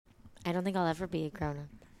I don't think I'll ever be a grown-up.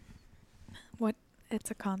 What? It's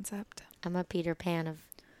a concept. I'm a Peter Pan of...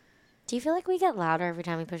 Do you feel like we get louder every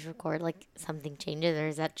time we push record? Like something changes, or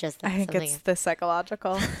is that just I think it's the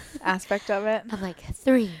psychological aspect of it. I'm like,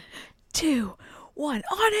 3, 2, 1,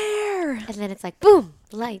 on air! and then it's like, boom,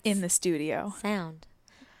 lights, In the studio. sound,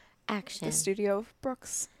 action. The studio of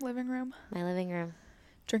Brooke's living room. My living room.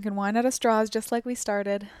 Drinking wine out of straws just like we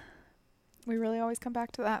started. We really always come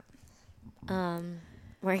back to that.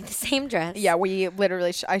 Wearing the same dress. Yeah, we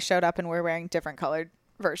literally, I showed up and we're wearing different colored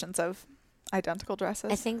versions of identical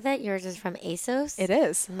dresses. I think that yours is from ASOS. It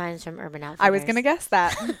is. Mine's from Urban Outfitters. I was going to guess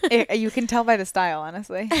that. You can tell by the style,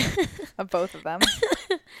 honestly, of both of them.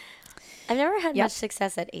 I've never had Yep. much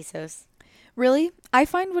success at ASOS. Really? I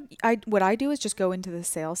find what I do is just go into the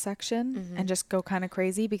sales section and just go kind of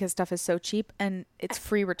crazy because stuff is so cheap and it's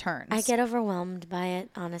free returns. I get overwhelmed by it,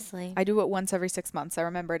 honestly. I do it once every 6 months. I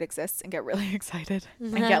remember it exists and get really excited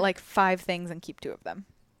and get like 5 things and keep 2 of them.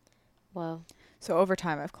 Whoa. So over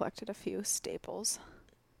time, I've collected a few staples.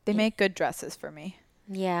 They make good dresses for me.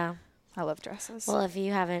 Yeah. I love dresses. Well, if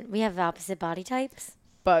you haven't, we have opposite body types.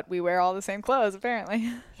 But we wear all the same clothes, apparently.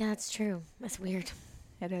 Yeah, that's true. That's weird.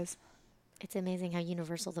 It is. It's amazing how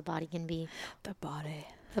universal the body can be. The body.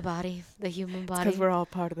 The body, the human body. Because we're all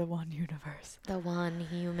part of the one universe. The one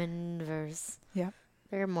human verse. Yep.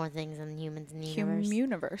 There are more things than humans in the universe.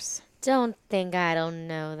 Universe. Don't think I don't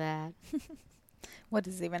know that. What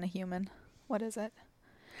is even a human? What is it?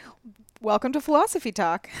 Welcome to Philosophy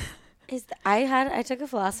Talk. I took a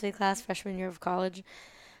philosophy class freshman year of college,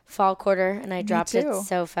 fall quarter, and I dropped it too.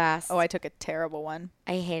 so fast. Oh, I took a terrible one.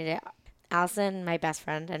 I hated it. Allison, my best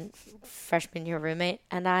friend and freshman year roommate,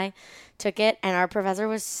 and I took it, and our professor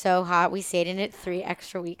was so hot. We stayed in it 3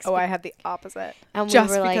 extra weeks. Oh, I had the opposite. And we Just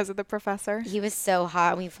were because like, of the professor. he was so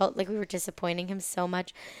hot, and we felt like we were disappointing him so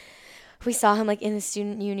much. We saw him like in the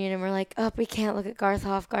student union, and we're like, "Oh, we can't look at Garth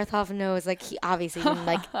Hoff. Garth Hoff knows." Like he obviously didn't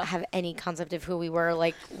like have any concept of who we were.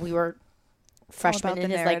 Like we were freshmen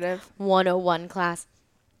in his narrative. like 101 class,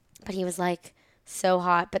 but he was like so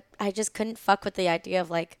hot. But I just couldn't fuck with the idea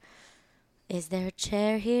of like, is there a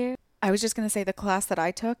chair here? I was just going to say the class that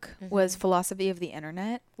I took was Philosophy of the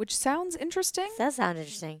Internet, which sounds interesting. Does that sound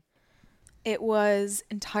interesting? It was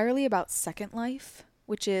entirely about Second Life,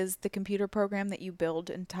 which is the computer program that you build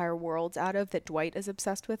entire worlds out of that Dwight is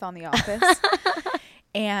obsessed with on The Office.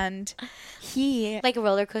 And he... Like a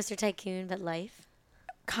roller coaster tycoon, but life?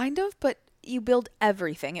 Kind of, but you build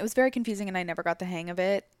everything. It was very confusing and I never got the hang of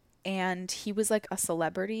it. And he was like a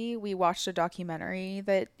celebrity. We watched a documentary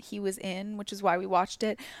that he was in, which is why we watched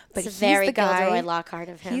it. But It's he's very the guy, Gilderoy Lockhart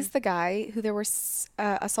of him. He's the guy who there were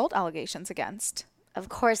assault allegations against. Of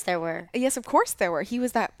course there were. Yes, of course there were. He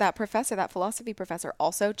was that professor, that philosophy professor.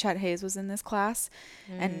 Also, Chet Hayes was in this class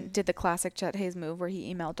and did the classic Chet Hayes move where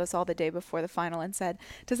he emailed us all the day before the final and said,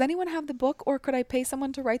 "Does anyone have the book or could I pay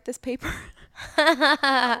someone to write this paper?"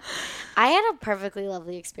 I had a perfectly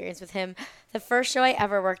lovely experience with him. The first show I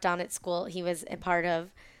ever worked on at school, he was a part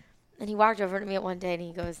of. And he walked over to me one day and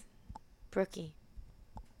he goes, "Brookie."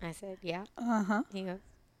 I said, "Yeah." Uh-huh. He goes,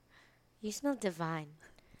 "You smell divine."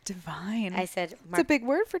 Divine. I said, It's a big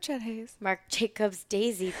word for Chet Hayes. Mark Jacobs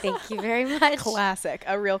Daisy, thank you very much. Classic.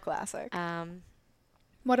 A real classic.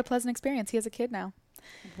 What a pleasant experience. He has a kid now.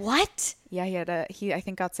 What? Yeah, he I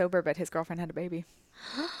think got sober, but his girlfriend had a baby.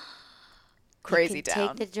 Crazy You can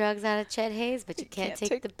town. take the drugs out of Chet Hayes, but you can't can't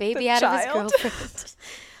take the take baby the out of his child. girlfriend.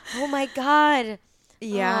 Oh my God.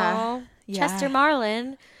 Yeah. Aw. Yeah. Chester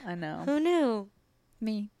Marlin. I know. Who knew?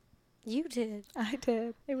 Me. You did. I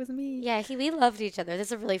did. It was me. Yeah, we loved each other.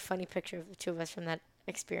 There's a really funny picture of the two of us from that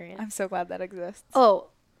experience. I'm so glad that exists. Oh,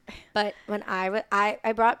 but when I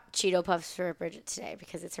brought Cheeto Puffs for Bridget today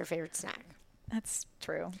because it's her favorite snack. That's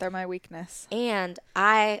true. They're my weakness. And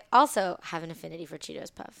I also have an affinity for Cheetos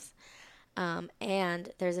Puffs. And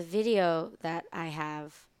there's a video that I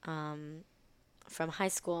have from high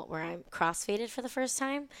school where I'm crossfaded for the first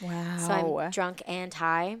time. Wow. So I'm drunk and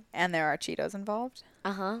high. And there are Cheetos involved?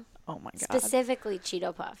 Uh-huh. Oh my God. Specifically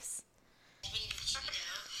Cheeto Puffs.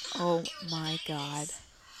 Oh my God.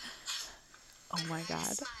 Oh my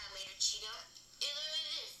God.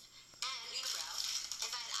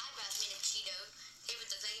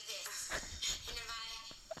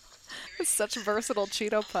 Such versatile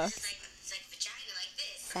Cheeto Puffs.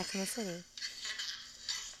 Sex in the City.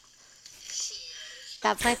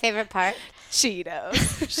 That's my favorite part.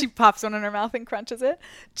 Cheetos. She pops one in her mouth and crunches it.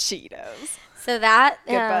 Cheetos. So that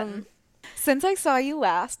Good button. Since I saw you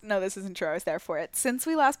last, no, this isn't true. I was there for it. Since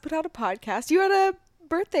we last put out a podcast, you had a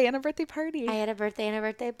birthday and a birthday party. I had a birthday and a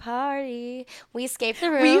birthday party. We escaped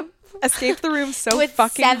the room. We escaped the room so with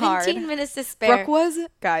fucking 17 hard. minutes to spare.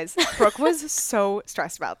 Brooke was so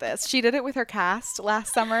stressed about this. She did it with her cast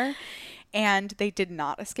last summer, and they did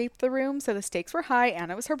not escape the room, so the stakes were high,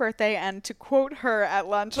 and it was her birthday. And to quote her at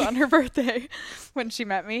lunch on her birthday when she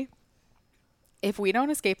met me, if we don't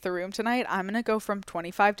escape the room tonight, I'm going to go from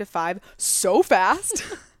 25 to 5 so fast.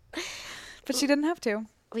 But she didn't have to.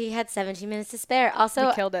 We had 17 minutes to spare. Also,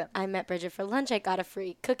 We killed it. I met Bridget for lunch. I got a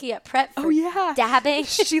free cookie at Pret for Oh, yeah. dabbing.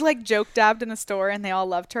 She like joke dabbed in a store, and they all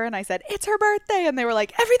loved her. And I said, it's her birthday. And they were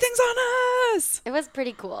like, everything's on us. It was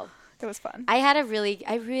pretty cool. It was fun. I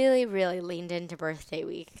really leaned into birthday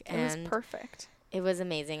week. It was And perfect. it was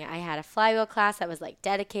amazing. I had a flywheel class that was like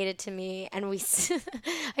dedicated to me. And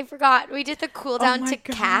I forgot, we did the cool down to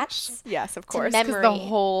Cats. Yes, of to course. Because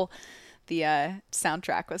Memory. the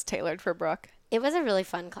soundtrack was tailored for Brooke. It was a really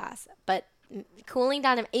fun class, but cooling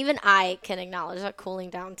down, even I can acknowledge that cooling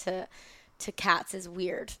down to Cats is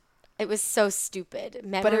weird. It was so stupid.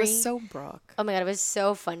 Memory. But it was so Brooke. Oh my God, it was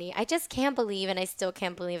so funny. I just can't believe, and I still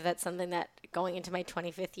can't believe that's something that going into my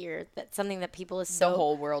 25th year, that's something that people is so. The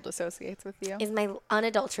whole world associates with you. Is my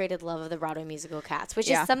unadulterated love of the Broadway musical Cats, which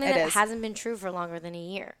is Yeah, something it that is. hasn't been true for longer than a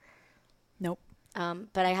year. Nope.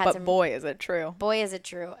 But I had But some. boy, is it true. Boy, is it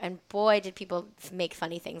true. And boy, did people make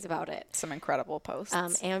funny things about it. Some incredible posts.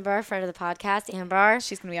 Amber, friend of the podcast, Amber,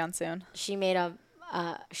 She's going to be on soon. she made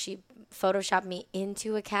she photoshopped me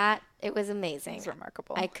into a cat. It was amazing. It's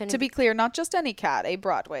remarkable. I couldn't. To be clear, not just any cat, a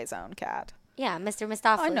Broadway's own cat. Yeah, Mr.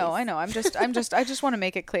 Mistopheles. I know. I just want to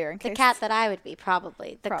make it clear in The case. cat that I would be,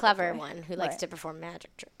 probably. The clever Probably. one who likes Right. to perform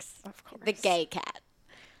magic tricks. Of course. The gay cat.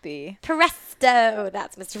 The. Presto!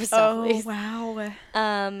 That's Mr. Oh, Mistopheles.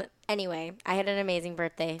 wow. Anyway, I had an amazing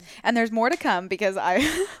birthday. And there's more to come because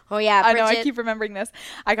Oh, yeah, I know I Bridget- keep remembering this.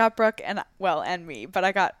 I got Brooke and me,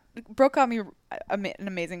 but Brooke got me an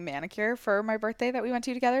amazing manicure for my birthday that we went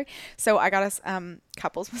to together. So I got us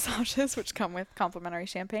couples massages, which come with complimentary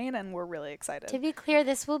champagne, and we're really excited. To be clear,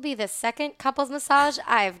 this will be the second couples massage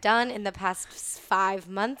I've done in the past 5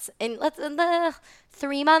 months, in the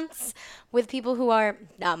 3 months, with people who are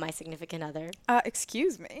not my significant other.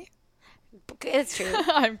 Excuse me. It's true.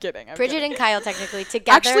 I'm kidding. Bridget and Kyle technically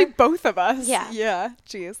together. Actually, both of us. Yeah. Yeah.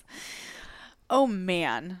 Jeez. Oh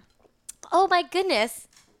man. Oh my goodness.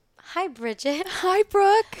 Hi, Bridget. Hi,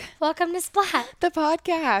 Brooke. Welcome to Splat. The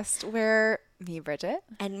podcast where me, Bridget,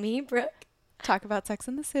 And me, Brooke, talk about Sex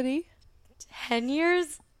in the City. 10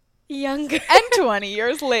 years younger. And 20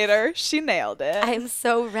 years later, she nailed it. I am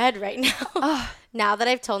so red right now. Now that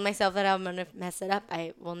I've told myself that I'm going to mess it up,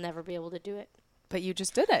 I will never be able to do it. But you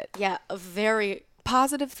just did it. Yeah, a very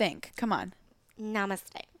Positive think. Come on.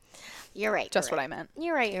 namaste. You're right. Just you're what right. I meant.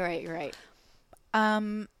 You're right. You're right. You're right.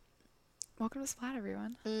 Welcome to Splat,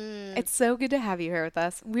 everyone. It's so good to have you here with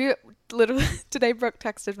us. We literally today, Brooke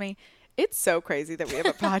texted me. It's so crazy that we have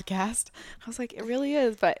a podcast. I was like, it really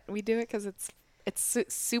is, but we do it because it's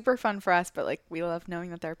super fun for us. But like, we love knowing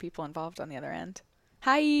that there are people involved on the other end.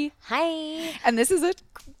 Hi. Hi. And this is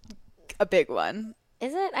a big one.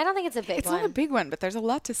 Is it? I don't think it's a big It's one. not a big one, but there's a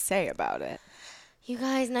lot to say about it. You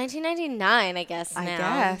guys, 1999, I guess. I now,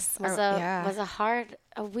 guess. was Or- yeah.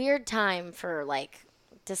 a weird time for like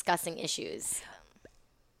discussing issues.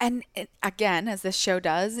 And again, as this show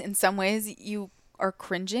does, in some ways you are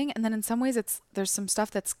cringing, and then in some ways there's some stuff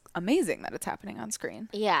that's amazing that it's happening on screen.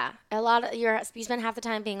 Yeah, a lot of you spend half the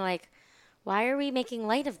time being like, "Why are we making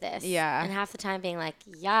light of this?" Yeah. and half the time being like,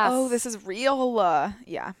 "Yes." Oh, this is real.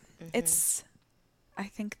 Yeah. It's, I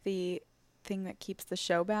think, the thing that keeps the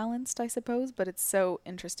show balanced, I suppose, but it's so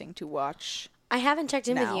interesting to watch. I haven't checked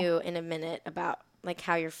in now. with you in a minute about like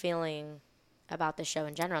how you're feeling about the show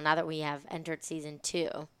in general now that we have entered season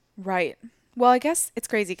 2. Right. Well, I guess it's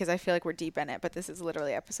crazy because I feel like we're deep in it, but this is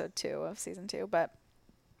literally episode 2 of season 2. But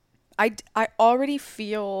I already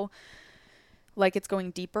feel like it's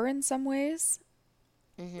going deeper in some ways,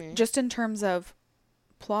 just in terms of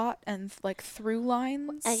plot and like through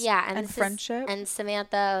lines Yeah, and and this is- friendship, and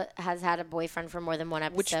Samantha has had a boyfriend for more than one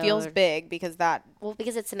episode. which feels big because that Well,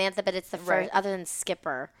 because it's Samantha, but it's the first, Right. other than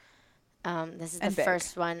Skipper. This is the And big.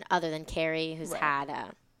 first one other than Carrie, who's Right.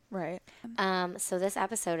 had right. so this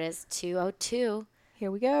episode is 202,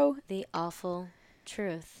 Here we go. The Awful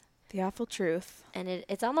Truth. The awful truth. And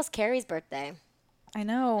it's almost Carrie's birthday. I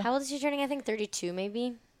know. How old is she turning? I think 32,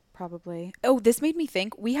 maybe. Probably. Oh, this made me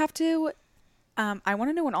think we have to. I want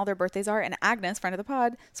to know when all their birthdays are. And Agnes, friend of the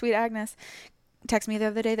pod, sweet Agnes, texted me the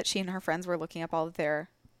other day that she and her friends were looking up all of their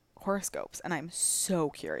horoscopes, and I'm so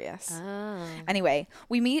curious. Oh. Anyway,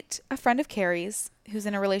 we meet a friend of Carrie's who's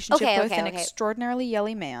in a relationship with an extraordinarily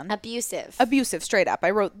yelly man. Abusive, straight up.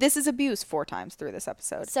 I wrote, this is abuse 4 times through this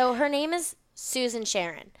episode. So her name is Susan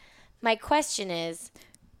Sharon. My question is,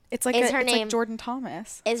 it's like Jordan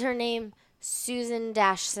Thomas. Is her name Susan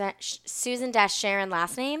Sharon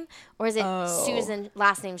last name, or is it Susan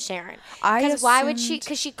last name Sharon? Because why would she?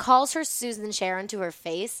 Because she calls her Susan Sharon to her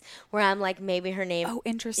face. Where I'm like, maybe her name. Oh,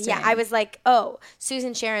 interesting. Yeah, I was like, oh,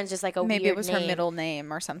 Susan Sharon's just like a maybe weird it was name. Her middle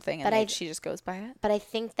name or something, and she just goes by it. But I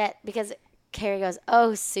think that because Carrie goes,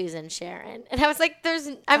 oh, Susan Sharon, and I was like,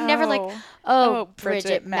 I'm never like, oh,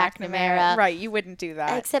 Bridget McNamara. Right, you wouldn't do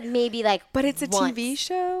that. Except maybe like, but it's a TV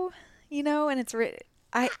show, and it's written.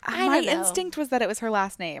 My instinct was that it was her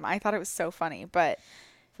last name. I thought it was so funny, but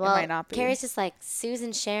it might not be. Carrie's just like,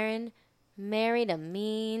 Susan Sharon married a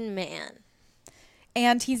mean man.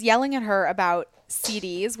 And he's yelling at her about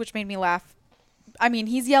CDs, which made me laugh. I mean,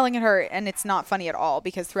 he's yelling at her, and it's not funny at all,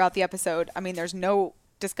 because throughout the episode, I mean, there's no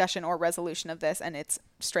discussion or resolution of this, and it's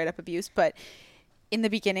straight up abuse. But in the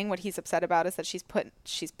beginning, what he's upset about is that she's put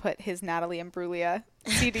his Natalie Imbruglia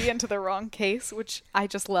CD into the wrong case, which I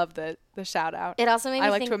just love the shout out. It also made me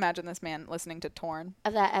think to imagine this man listening to Torn.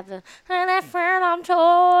 Of that episode. And that friend I'm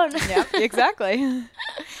torn. Yeah, exactly.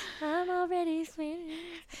 I'm already sweet.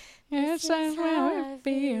 It's just how I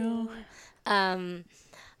feel.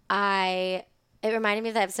 It reminded me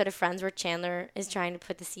of the episode of Friends where Chandler is trying to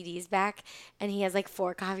put the CDs back, and he has like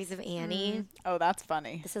 4 copies of Annie. Oh, that's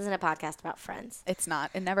funny. This isn't a podcast about Friends. It's not.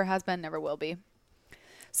 It never has been, never will be.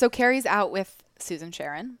 So Carrie's out with Susan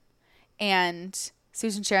Sharon, and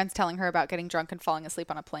Susan Sharon's telling her about getting drunk and falling asleep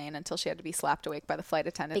on a plane until she had to be slapped awake by the flight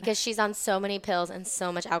attendant. Because she's on so many pills and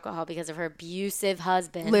so much alcohol because of her abusive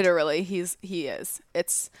husband. Literally, he is.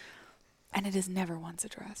 And it is never once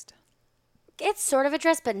addressed. It's sort of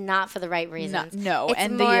addressed, but not for the right reasons. No.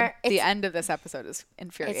 And the end of this episode is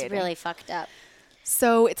infuriating. It's really fucked up.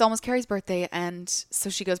 So it's almost Carrie's birthday, and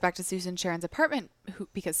so she goes back to Susan Sharon's apartment,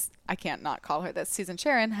 because I can't not call her this. Susan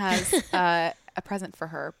Sharon has a present for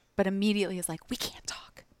her, but immediately is like, we can't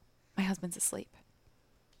talk. My husband's asleep.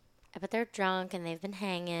 But they're drunk, and they've been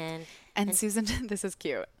hanging. And Susan, this is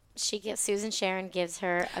cute. Susan Sharon gives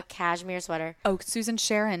her a cashmere sweater. Oh, Susan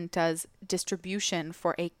Sharon does distribution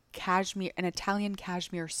for an Italian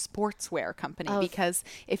cashmere sportswear company, because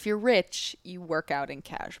if you're rich, you work out in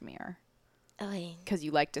cashmere. Because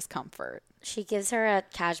you like discomfort. She gives her a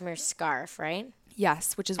cashmere scarf, right?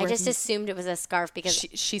 Yes, which is where I just assumed it was a scarf because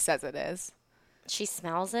she says it is. She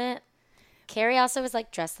smells it. Carrie also was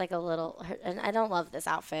like dressed like a little, and I don't love this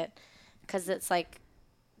outfit because it's like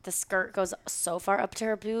the skirt goes so far up to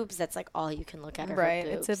her boobs. That's like all you can look at. Right.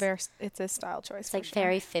 Her boobs. It's a style choice. It's like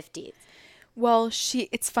very 50s. Well,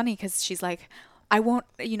 it's funny because she's like, I won't,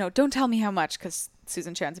 don't tell me how much, because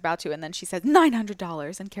Susan Sharon's about to, and then she says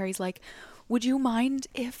 $900, and Carrie's like, would you mind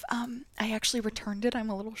if I actually returned it? I'm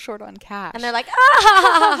a little short on cash. And they're like,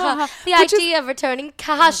 the idea of returning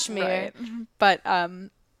cashmere. Right. But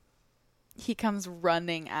he comes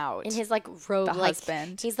running out in his like robe, the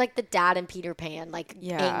husband. He's like the dad in Peter Pan, like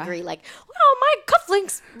angry, like, oh, my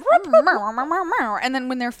cufflinks. And then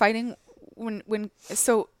when they're fighting,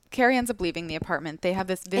 so Carrie ends up leaving the apartment. They have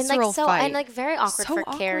this visceral fight. And like very awkward for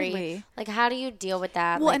Carrie. Like, how do you deal with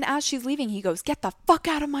that? Well, and as she's leaving, he goes, get the fuck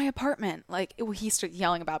out of my apartment. Like, he starts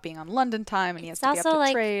yelling about being on London time, and he has to be up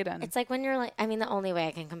to trade. And it's like when you're like, I mean, the only way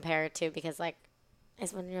I can compare it to, because like,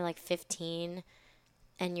 is when you're like 15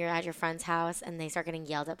 and you're at your friend's house and they start getting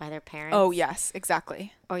yelled at by their parents. Oh, yes,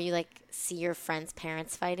 exactly. Or you like see your friend's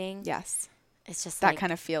parents fighting. Yes. It's just that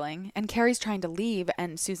kind of feeling. And Carrie's trying to leave,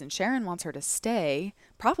 and Susan Sharon wants her to stay,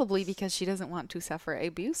 probably because she doesn't want to suffer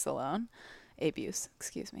abuse alone. Abuse,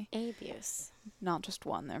 excuse me. Abuse. Not just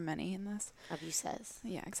one, there are many in this. Abuses.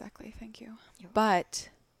 Yeah, exactly. Thank you. But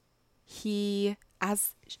he,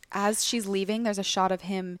 as she's leaving, there's a shot of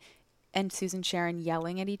him and Susan Sharon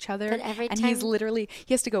yelling at each other. But every time he's literally,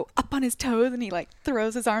 he has to go up on his toes, and he like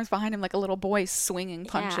throws his arms behind him like a little boy swinging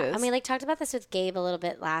punches. Yeah. I mean, like talked about this with Gabe a little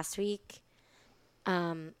bit last week.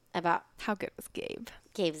 About how good was Gabe?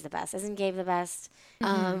 Gabe's the best. Isn't Gabe the best?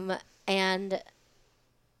 Mm-hmm. And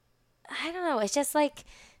I don't know. It's just like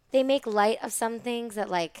they make light of some things that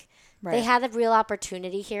like they had the real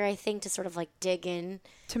opportunity here, I think, to sort of like dig in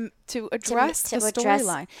to address the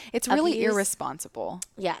storyline. It's really irresponsible.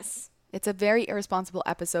 Yes. It's a very irresponsible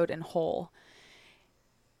episode in whole.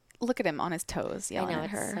 Look at him on his toes yelling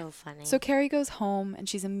at her. It's so funny. So Carrie goes home, and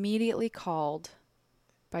she's immediately called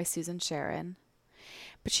by Susan Sharon.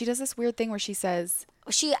 But she does this weird thing where she says,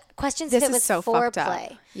 She questions This if it is was so fucked up.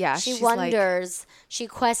 foreplay. Yeah, she she's like- wonders. She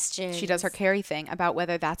questions. She does her Carrie thing about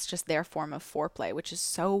whether that's just their form of foreplay, which is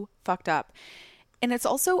so fucked up. And it's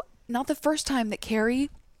also not the first time that Carrie,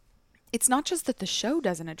 it's not just that the show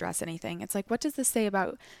doesn't address anything. It's like, what does this say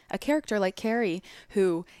about a character like Carrie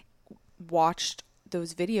who watched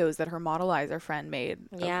those videos that her modelizer friend made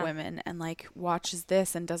Yeah. of women and like watches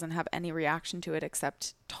this and doesn't have any reaction to it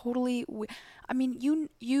except totally. I mean, you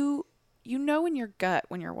know in your gut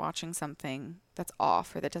when you're watching something that's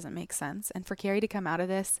off or that doesn't make sense. And for Carrie to come out of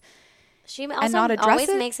this She also not address always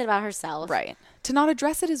it? makes it about herself. right, to not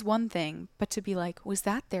address it is one thing, but to be like, was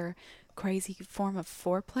that their crazy form of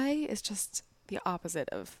foreplay is just the opposite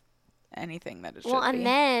of anything that it should Well, be. and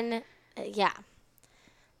then, yeah.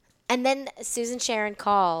 And then Susan Sharon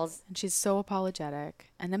calls. And she's so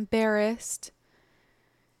apologetic and embarrassed.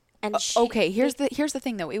 And she, Okay, here's the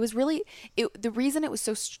thing though. It was really the reason it was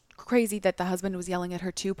so crazy that the husband was yelling at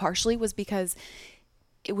her too partially was because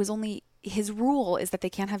it was only his rule is that they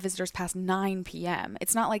can't have visitors past 9 p.m.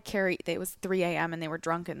 It's not like Carrie, it was 3 a.m. and they were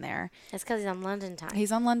drunk in there. It's because he's on London time.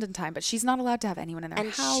 He's on London time, but she's not allowed to have anyone in their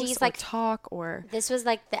And house she's or like- talk or... This was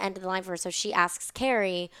like the end of the line for her. So she asks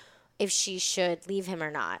Carrie if she should leave him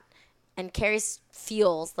or not. And Carrie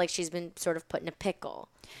feels like she's been sort of put in a pickle.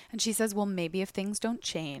 And she says, well, maybe if things don't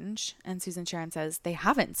change. And Susan Sharon says, they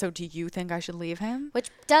haven't. So do you think I should leave him? Which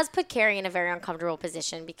does put Carrie in a very uncomfortable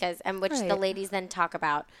position and which the Right. ladies then talk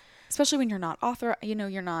about. Especially when you're not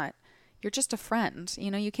you're just a friend.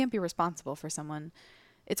 You can't be responsible for someone.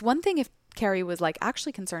 It's one thing if Carrie was like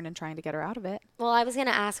actually concerned and trying to get her out of it. Well, I was going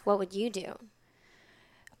to ask, what would you do?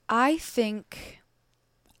 I think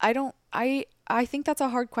that's a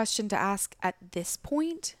hard question to ask at this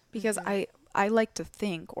point because I like to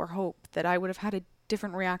think or hope that I would have had a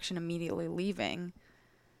different reaction immediately leaving.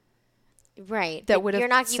 Right. That But would have you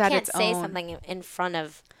can't set its say own- something in front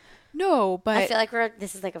of. No, but I feel like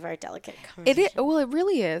this is like a very delicate it conversation. it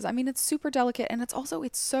really is. I mean, it's super delicate and it's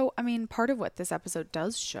so, I mean, part of what this episode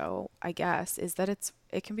does show, I guess, is that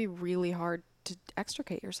it can be really hard to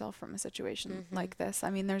extricate yourself from a situation like this.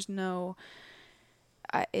 I mean, there's no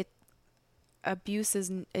abuse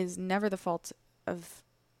is never the fault of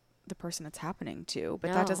the person it's happening to,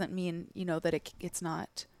 but that No. doesn't mean, that it's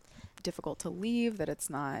not difficult to leave, that it's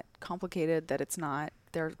not complicated, that it's not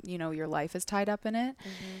there, your life is tied up in it.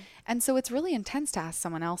 And so it's really intense to ask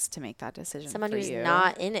someone else to make that decision Someone for who's you.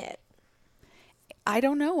 not in it. I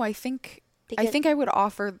don't know. I think I would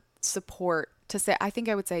offer support to say, I think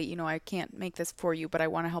I would say, I can't make this for you, but I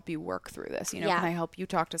want to help you work through this. Yeah. Can I help you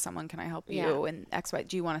talk to someone? Can I help Yeah. you? And X, Y,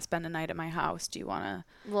 do you want to spend a night at my house? Do you want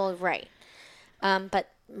to? Well, right. But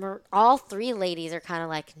all three ladies are kind of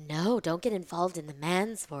like, no, don't get involved in the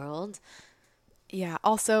man's world. Yeah.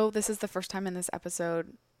 Also, this is the first time in this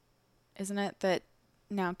episode, isn't it, that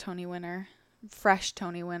now fresh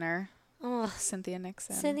Tony winner, Oh, Cynthia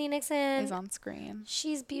Nixon, Cynthia Nixon. is on screen.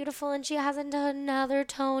 She's beautiful and she hasn't done another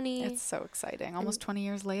Tony. It's so exciting. Almost 20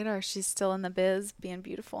 years later, she's still in the biz, being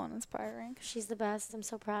beautiful and inspiring. She's the best. I'm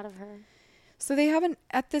so proud of her. So they haven't,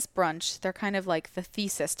 at this brunch, they're kind of like the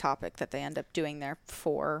thesis topic that they end up doing their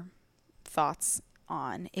 4 thoughts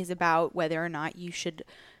on is about whether or not you should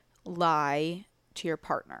lie to your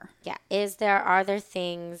partner. Yeah. Are there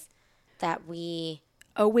things that we...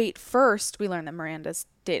 Oh, wait, first we learn that Miranda's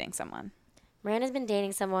dating someone. Miranda's been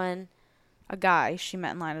dating someone. A guy she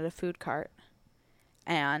met in line at a food cart.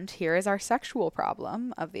 And here is our sexual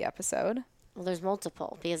problem of the episode. Well, there's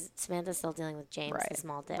multiple because Samantha's still dealing with James, the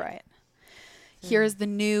small dick. Right. Here's the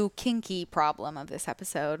new kinky problem of this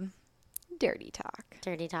episode. Dirty talk.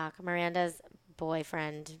 Dirty talk. Miranda's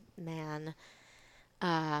boyfriend, man,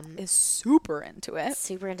 Is super into it.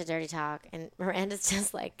 super into dirty talk. And Miranda's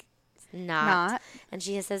just like, not. And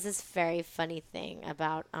she says this very funny thing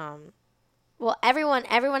about, well, everyone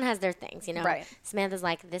has their things, Right. Samantha's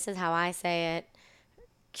like, this is how I say it.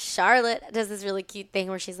 Charlotte does this really cute thing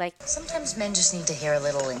where she's like, Sometimes men just need to hear a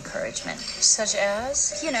little encouragement. Such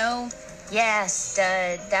as? Yes,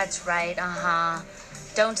 that's right,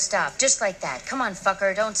 Don't stop. Just like that. Come on,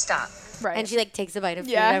 fucker, don't stop. Right. and she like takes a bite of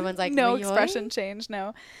food. Yeah, And everyone's like, no "Yoink?" expression change.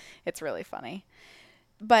 No, it's really funny.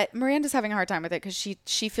 But Miranda's having a hard time with it because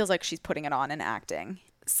she feels like she's putting it on and acting.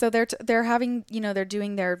 So they're having, they're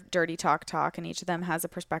doing their dirty talk, and each of them has a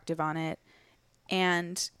perspective on it.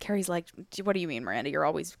 And Carrie's like, "What do you mean, Miranda? You're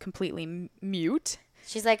always completely mute."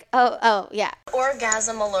 She's like, oh, yeah.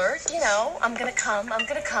 Orgasm alert, I'm gonna come,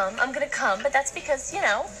 but that's because,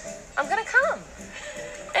 I'm gonna come.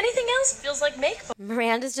 Anything else feels like make.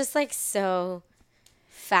 Miranda's just like so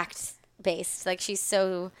fact-based. Like she's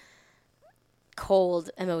so cold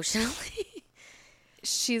emotionally.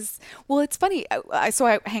 well, it's funny.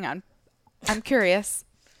 Hang on. I'm curious.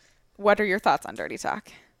 What are your thoughts on dirty talk?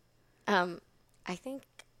 I think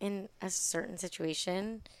in a certain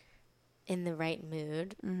situation, in the right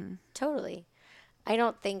mood, totally. I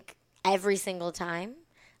don't think every single time.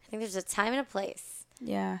 I think there's a time and a place.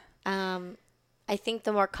 Yeah. I think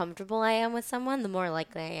the more comfortable I am with someone, the more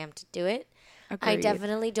likely I am to do it. I Agreed.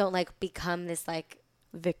 definitely don't like become this like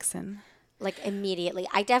Vixen. like immediately.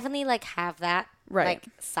 I definitely like have that Right. like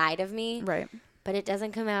side of me, Right. but it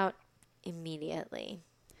doesn't come out immediately.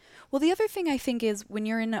 Well, the other thing I think is when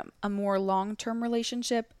you're in a more long-term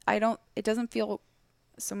relationship, it doesn't feel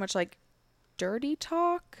so much like dirty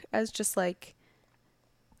talk as just like,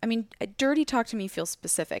 I mean, dirty talk to me feels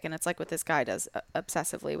specific, and it's like what this guy does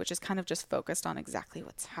obsessively, which is kind of just focused on exactly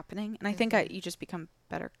what's happening. And I think you just become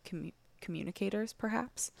better communicators,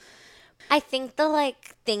 perhaps. I think the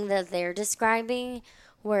like thing that they're describing,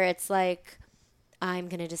 where it's like, I'm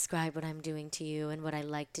gonna describe what I'm doing to you and what I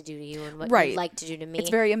like to do to you and what Right. you like to do to me.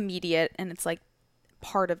 It's very immediate, and it's like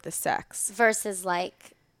part of the sex. Versus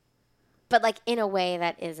like, but like in a way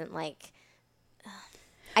that isn't like.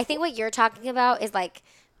 I think what you're talking about is like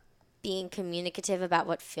being communicative about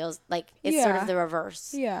what feels like it's sort Yeah. of the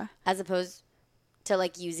reverse, Yeah. as opposed to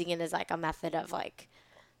like using it as like a method of like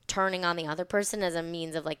turning on the other person as a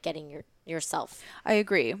means of like getting yourself. I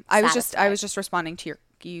agree. I was Satisfied. just responding to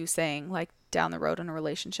you saying like down the road in a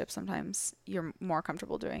relationship sometimes you're more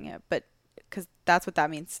comfortable doing it, but because that's what that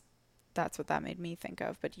means. That's what that made me think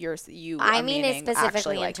of. But you I are mean it meaning specifically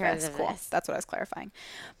actually in like terms this. of Cool. this. That's what I was clarifying.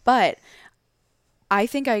 But I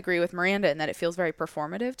think I agree with Miranda in that it feels very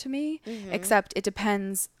performative to me. Except it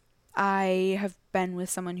depends. I have been with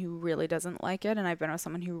someone who really doesn't like it, and I've been with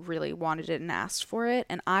someone who really wanted it and asked for it.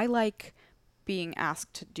 And I like being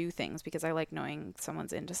asked to do things because I like knowing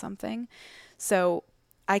someone's into something. So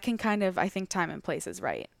I can kind of, I think time and place is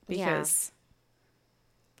right because,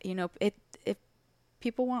 you know, if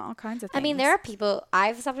people want all kinds of things. I mean, there are people,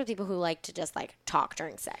 I've slept with people who like to just like talk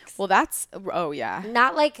during sex. Well, that's, oh yeah.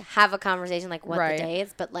 Not like have a conversation like what Right. the day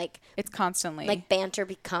is, but like It's constantly. like banter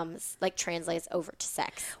becomes like translates over to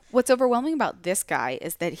sex. What's overwhelming about this guy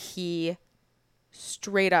is that he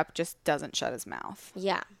straight up just doesn't shut his mouth.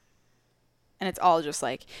 Yeah. And it's all just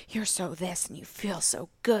like, you're so this and you feel so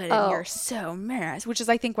good and Oh. you're so mad, which is,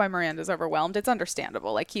 I think, why Miranda's overwhelmed. It's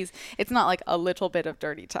understandable. Like it's not like a little bit of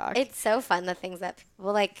dirty talk. It's so fun, the things that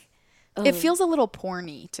people like. It feels a little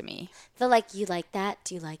porny to me. They're like, you like that?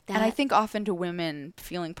 Do you like that? And I think often to women,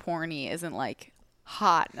 feeling porny isn't like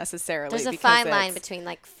hot necessarily. there's a because fine line it's- between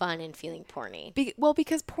like fun and feeling porny. well,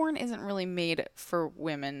 because porn isn't really made for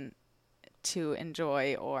women to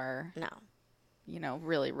enjoy or, No. you know,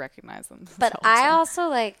 really recognize themselves. But I in. also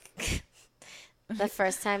like the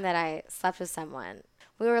first time that I slept with someone,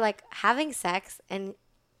 we were like having sex and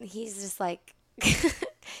he's just like, he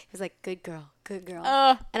was like, good girl, good girl.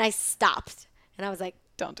 And I stopped and I was like,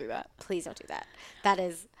 Don't do that. please don't do that. That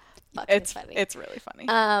is fucking It's funny. it's really funny.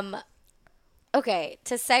 Okay,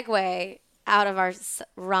 to segue out of our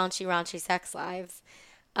raunchy sex lives,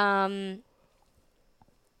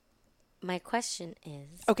 my question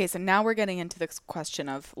is, Okay, so now we're getting into this question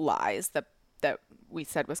of lies that we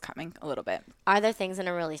said was coming a little bit. are there things in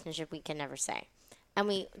a relationship we can never say? And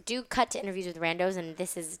we do cut to interviews with randos, and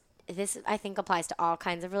this I think applies to all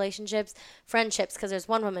kinds of relationships, friendships, because there's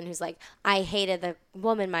one woman who's like, I hated the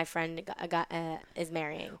woman my friend is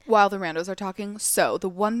marrying. While the randos are talking, so the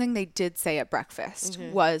one thing they did say at breakfast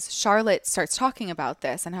was Charlotte starts talking about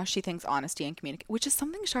this and how she thinks honesty and communication, which is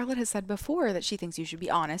something Charlotte has said before, that she thinks you should be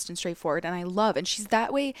honest and straightforward, and I love, and she's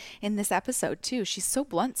that way in this episode too. She's so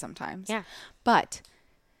blunt sometimes. Yeah. But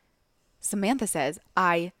Samantha says,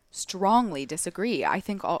 I strongly disagree. I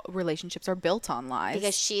think all relationships are built on lies.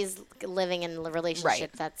 Because she's living in a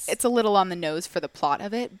relationship that's... It's a little on the nose for the plot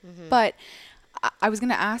of it. But I was going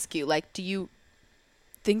to ask you, like, do you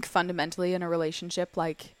think fundamentally in a relationship,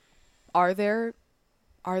 like, are there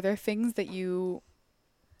things that you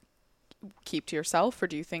keep to yourself, or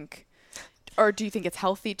do you think it's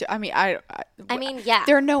healthy to, I mean, yeah.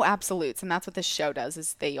 there are no absolutes, and that's what this show does,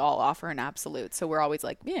 is they all offer an absolute. So we're always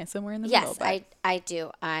like, yeah, somewhere in the middle. Yes, But I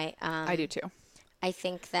do. I do too. I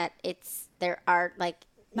think that there are like...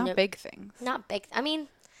 Not big things. Not big. I mean...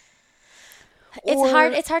 Or-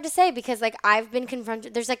 It's hard to say because like I've been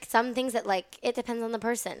confronted. There's like some things that like it depends on the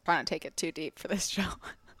person. Trying to take it too deep for this show.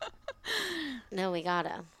 No, we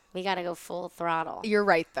gotta go full throttle. You're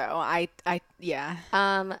right, though. Yeah.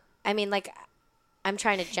 I mean, like I'm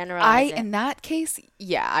trying to generalize it. In that case,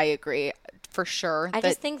 yeah, I agree for sure. I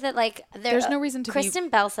just think that like there's no reason to be- Kristen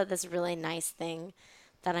Bell said this really nice thing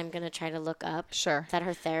that I'm going to try to look up Sure. that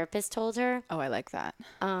her therapist told her. Oh, I like that.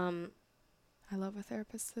 I love a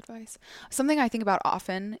therapist's advice. Something I think about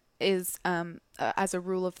often is, as a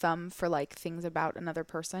rule of thumb for like things about another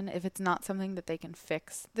person, if it's not something that they can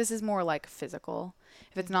fix, this is more like physical.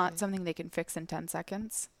 If it's not something they can fix in 10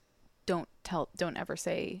 seconds, don't ever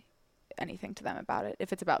say anything to them about it.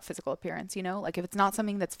 If it's about physical appearance, you know, like if it's not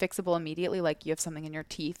something that's fixable immediately, like you have something in your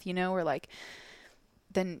teeth, you know, or like,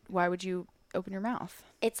 then why would you open your mouth?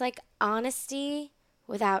 It's like honesty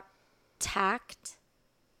without tact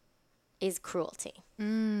is cruelty.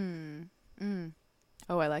 Oh,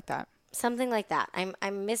 I like that. Something like that.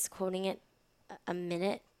 I'm misquoting it a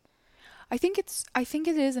minute. I think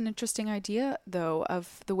it is an interesting idea though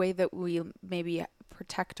of the way that we maybe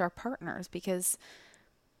protect our partners, because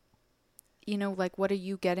you know, like what are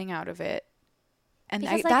you getting out of it? And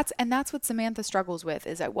that's what Samantha struggles with,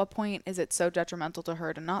 is at what point is it so detrimental to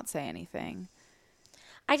her to not say anything?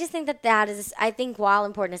 I just think that is, I think while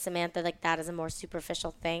important to Samantha, like that is a more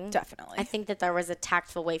superficial thing. Definitely. I think that there was a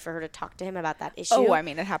tactful way for her to talk to him about that issue. Oh, I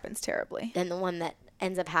mean, it happens terribly. Than the one that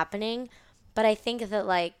ends up happening. But I think that,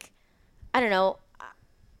 like, I don't know,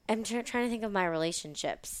 I'm trying to think of my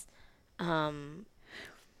relationships. Not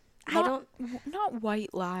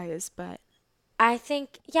white lies, but I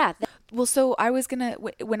think, yeah. Well, so I was gonna,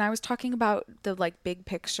 when I was talking about the like big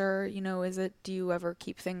picture, you know, do you ever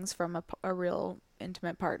keep things from a real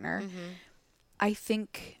intimate partner? I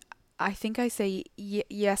think I say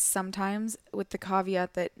yes sometimes, with the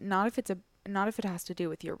caveat that not if it has to do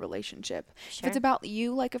with your relationship. Sure. If it's about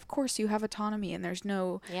you, like of course you have autonomy, and there's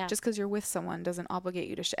no Yeah. just because you're with someone doesn't obligate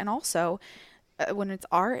you to and also when it's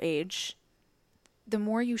our age, the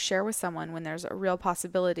more you share with someone when there's a real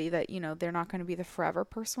possibility that, you know, they're not going to be the forever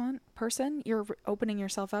person, you're opening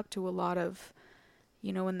yourself up to a lot of,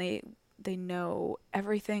 you know, when they know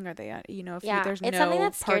everything, or they, you know, if there's it's no something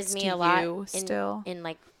that parts scares me to a lot you still. in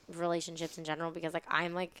like relationships in general, because like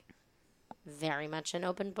I'm like very much an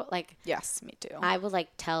open book. Like, Yes, me too. I would like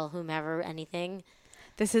tell whomever anything.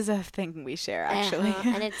 This is a thing we share, actually.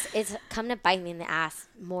 And it's come to bite me in the ass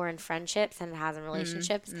more in friendships than it has in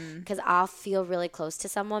relationships, because I'll feel really close to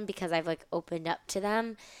someone because I've like opened up to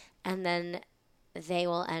them, and then they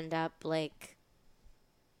will end up like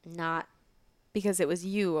not. Because it was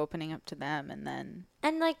you opening up to them,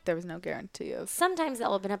 and like there was no guarantee of. Sometimes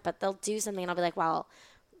they'll open up, but they'll do something and I'll be like, well,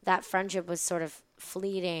 that friendship was sort of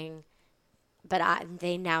fleeting, but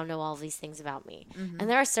they now know all these things about me. And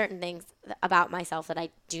there are certain things about myself that I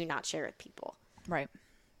do not share with people. Right.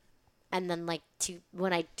 And then like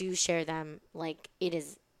when I do share them, like it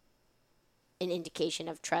is an indication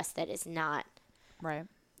of trust that is not Right.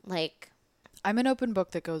 like. I'm an open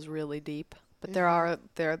book that goes really deep, but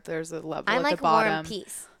there's a level I'm at like the bottom. War and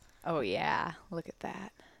Peace. Oh yeah, look at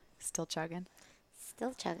that. Still chugging.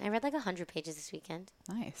 Still chugging. I read like 100 pages this weekend.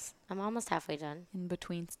 Nice. I'm almost halfway done. In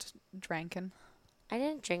between drinking. I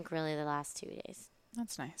didn't drink really the last 2 days.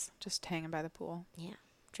 That's nice. Just hanging by the pool. Yeah,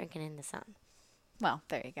 drinking in the sun. Well,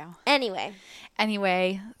 there you go.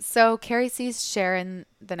 Anyway, so Carrie sees Sharon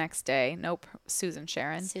the next day. Nope, Susan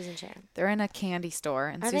Sharon. They're in a candy store.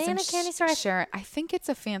 And Are they in a candy store? Sharon, I think it's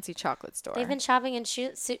a fancy chocolate store. They've been shopping in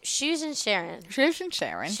Susan Sharon. Susan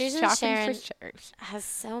Sharon. Susan Sharon has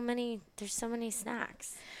there's so many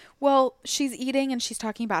snacks. Well, she's eating and she's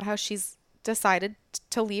talking about how she's decided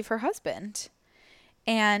to leave her husband.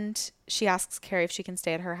 And she asks Carrie if she can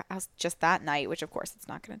stay at her house just that night, which of course it's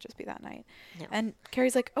not going to just be that night. No. And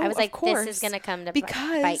Carrie's like, oh, I was like, of course. this is going to come to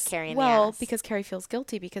because, bite Carrie in the ass. Because Carrie feels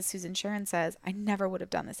guilty because Susan Sharon says, I never would have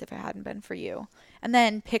done this if it hadn't been for you. And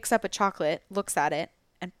then picks up a chocolate, looks at it,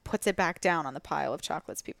 and puts it back down on the pile of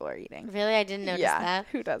chocolates people are eating. Really? I didn't notice that.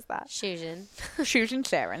 Who does that? Susan. Susan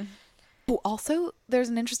Sharon. Oh, also, there's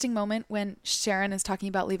an interesting moment when Sharon is talking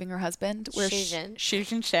about leaving her husband. Where Susan.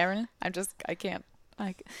 Susan Sharon. I can't.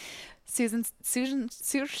 Susan.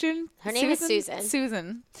 Her name is Susan.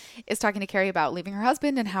 Susan is talking to Carrie about leaving her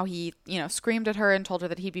husband and how he, screamed at her and told her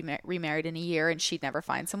that he'd be remarried in a year and she'd never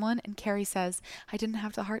find someone. And Carrie says, I didn't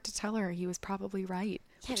have the heart to tell her. He was probably right.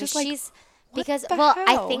 Yeah, Just I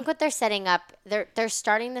think what they're setting up, they're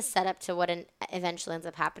starting the setup to what eventually ends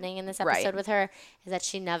up happening in this episode with her is that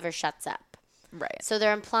she never shuts up. Right. So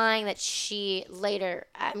they're implying that she later,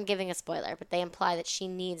 I'm giving a spoiler, but they imply that she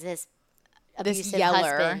needs this abusive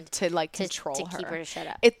yeller husband to control her. To keep her to shut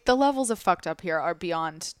up. The levels of fucked up here are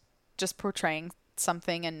beyond just portraying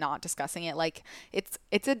something and not discussing it. Like it's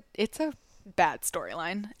a bad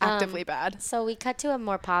storyline, actively bad. So we cut to a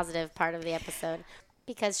more positive part of the episode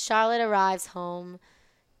because Charlotte arrives home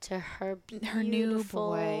to her new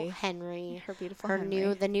boy, Henry.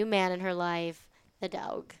 The new man in her life. The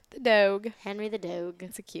dog. The dog. Henry the dog.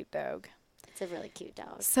 It's a cute dog. It's a really cute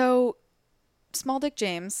dog. So, Small Dick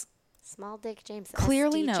James Small Dick James.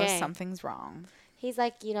 clearly knows SDJ. something's wrong. He's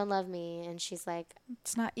like, you don't love me. And she's like,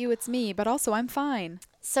 It's not you, it's me, but also I'm fine.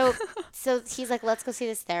 so he's like, let's go see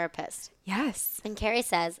this therapist. Yes. And Carrie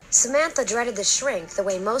says, Samantha dreaded the shrink the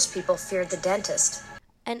way most people feared the dentist.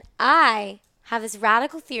 and I have this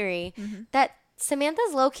radical theory that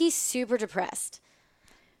Samantha's low-key super depressed.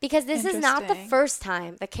 Because this is not the Interesting. first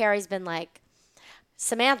time that Carrie's been like,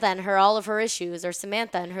 Samantha and all of her issues, or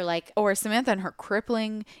Samantha and her like, Or Samantha and her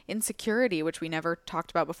crippling insecurity, which we never talked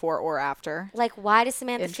about before or after. why does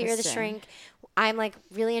Samantha fear the Interesting. shrink? I'm like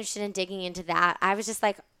really interested in digging into that. I was just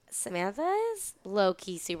like, Samantha is low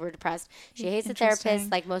key super depressed. She hates the Interesting.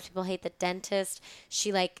 therapist, like most people hate the dentist.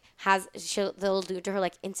 She like they'll allude to her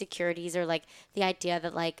like insecurities or like the idea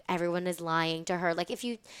that like everyone is lying to her. Like if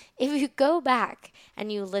you go back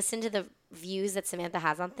and you listen to the views that Samantha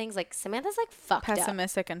has on things, like Samantha's like fucked up.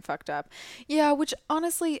 Pessimistic and fucked up. Yeah, which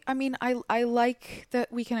honestly, I mean, I like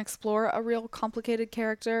that we can explore a real complicated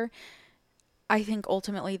character. I think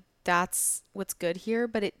ultimately that's what's good here,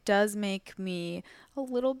 but it does make me a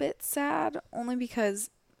little bit sad only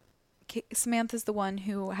because Samantha's the one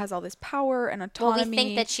who has all this power and Well, autonomy. we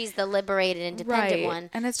think that she's the liberated, independent right. one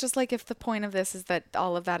And it's just like if the point of this is that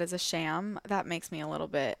all of that is a sham, that makes me a little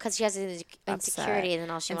bit because she has insecurity, upset. and then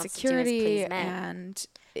all she wants to do Insecurity is please men.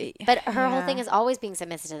 and But her whole yeah. thing is always being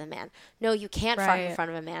submissive to the man. No, you can't fart in Right.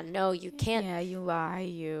 front of a man. No, you can't. Yeah, you lie,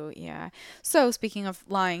 yeah. So speaking of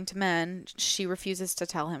lying to men, she refuses to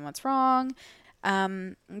tell him what's wrong.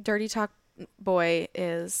 Dirty Talk Boy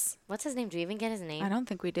is, What's his name? Do we even get his name? I don't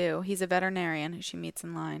think we do. He's a veterinarian who she meets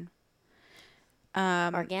in line.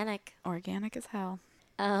 Organic. Organic as hell.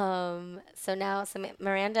 So now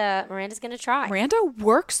Miranda's gonna try. Miranda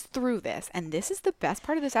works through this, and this is the best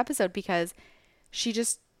part of this episode because she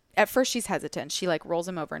just, at first she's hesitant. She like rolls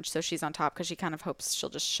him over and so she's on top because she kind of hopes she'll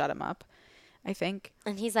just shut him up, I think.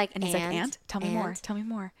 And he's like, And he's like, Aunt, tell me more. and?" Tell me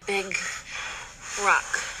more. Big rock.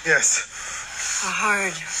 Yes. A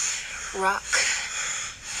hard rock.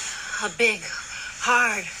 A big,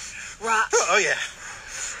 hard rock. Oh, yeah.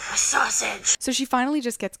 A sausage. So she finally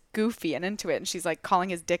just gets goofy and into it, and she's like calling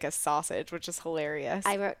his dick a sausage, which is hilarious.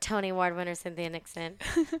 I wrote Tony Award winner Cynthia Nixon.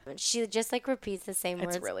 She just like repeats the same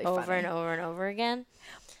It's words really over funny. and over and over again.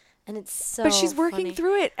 And it's so But she's working funny.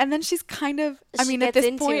 through it, and then she's kind of, I She mean, at gets this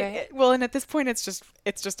into point, it. well, and at this point, it's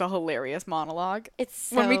just a hilarious monologue.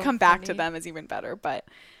 It's when we so come back to funny. them is even better, but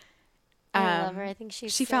I love her. I think she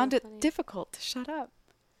so found funny. it difficult to shut up.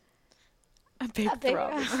 A big big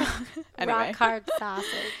throb. Anyway, rock hard sausage.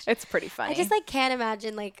 it's pretty funny. I just like can't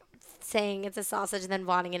imagine like saying it's a sausage and then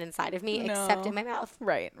wanting it inside of me, except in No. my mouth.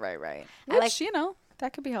 Right. I Which, like- you know,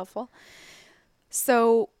 that could be helpful.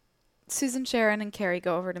 So Susan, Sharon, and Carrie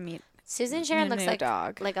go over to meet. Susan Sharon looks new like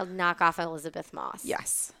dog. like a knockoff Elizabeth Moss.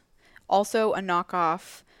 Yes. Also a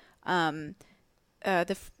knockoff,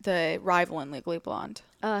 the rival in Legally Blonde.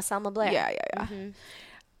 Selma Blair. Yeah. Mm-hmm.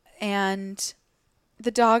 And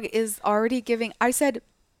the dog is already giving. I said,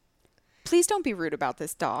 please don't be rude about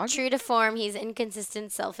this dog. True to form, he's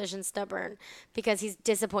inconsistent, selfish, and stubborn because he's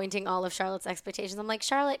disappointing all of Charlotte's expectations. I'm like,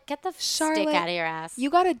 Charlotte, get the stick out of your ass. You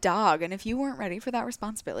got a dog, and if you weren't ready for that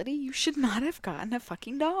responsibility, you should not have gotten a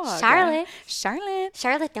fucking dog. Charlotte.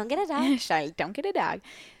 Charlotte, don't get a dog. Charlotte, don't get a dog.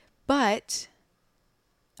 But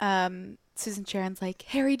Susan Sharon's like,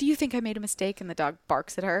 Harry, do you think I made a mistake? And the dog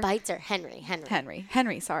barks at her. Bites her. Henry.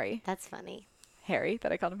 Henry, sorry. That's funny. Harry,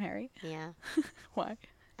 that I called him Harry. Yeah. Why?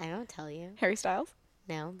 I won't tell you. Harry Styles?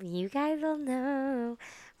 No, but you guys will know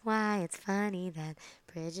why it's funny that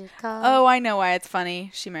Bridget called. Oh, I know why it's funny.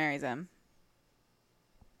 She marries him.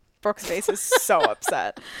 Brooke's face is so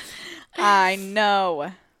upset. I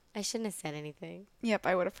know. I shouldn't have said anything. Yep,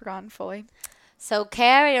 I would have forgotten fully. So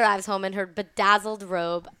Carrie arrives home in her bedazzled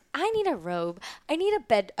robe. I need a robe. I need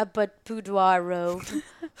a boudoir robe.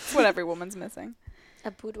 It's what every woman's missing. A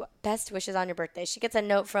boudoir. Best wishes on your birthday. She gets a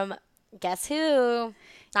note from guess who?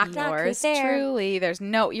 Knock knock. Who's Yours there? truly. There's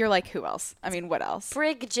no. You're like, who else? I mean, what else?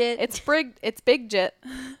 Bridget. It's Big Jit.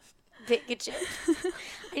 Big Jit.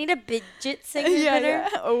 I need a big jit singer spinner.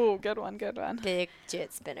 Oh, good one. Big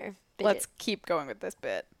jit spinner. Let's keep going with this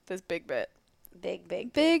bit. This big bit.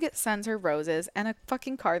 Big. Big sends her roses and a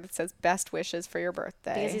fucking card that says best wishes for your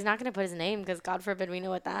birthday. Because he's not going to put his name because God forbid we know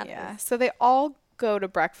what that is. Yeah. So they all go to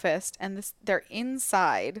breakfast and they're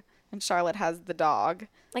inside and Charlotte has the dog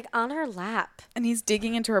Like on her lap. and he's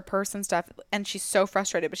digging into her purse and stuff and she's so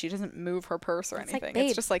frustrated but she doesn't move her purse or It's like, anything. babe,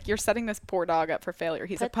 it's just like you're setting this poor dog up for failure.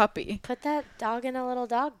 He's a puppy. Put that dog in a little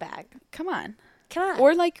dog bag. Come on. Come on.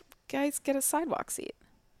 Or like guys get a sidewalk seat.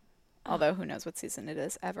 Although who knows what season it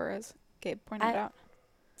is ever, as Gabe pointed out.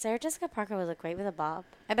 Sarah Jessica Parker would look great with a bob.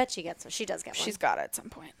 I bet she gets one. She does get one. She's got it at some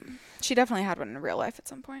point. She definitely had one in real life at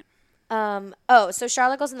some point. So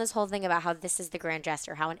Charlotte goes in this whole thing about how this is the grand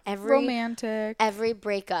gesture, how in romantic every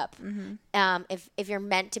breakup, if you're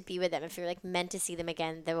meant to be with them, if you're like meant to see them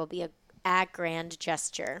again, there will be a grand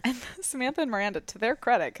gesture. And Samantha and Miranda, to their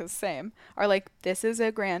credit, because same, are like, this is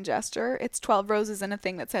a grand gesture. It's 12 roses and a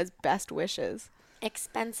thing that says best wishes.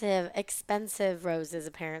 Expensive roses,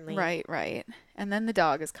 apparently. Right. And then the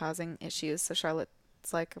dog is causing issues, so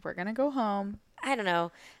Charlotte's like, we're gonna go home. I don't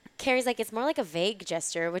know. Carrie's like, it's more like a vague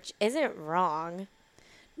gesture, which isn't wrong.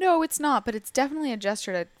 No, it's not, but it's definitely a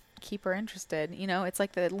gesture to keep her interested. You know, it's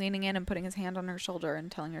like the leaning in and putting his hand on her shoulder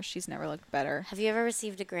and telling her she's never looked better. Have you ever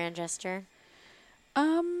received a grand gesture?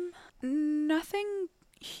 Nothing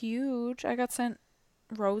huge. I got sent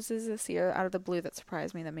roses this year out of the blue that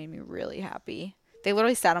surprised me, that made me really happy. They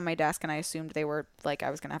literally sat on my desk and I assumed they were like,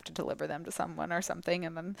 I was going to have to deliver them to someone or something.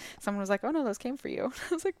 And then someone was like, oh no, those came for you.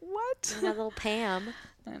 I was like, what? That little Pam.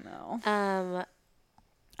 I know.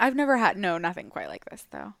 I've never had, nothing quite like this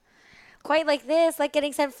though. Quite like this, like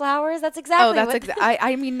getting sent flowers. That's exactly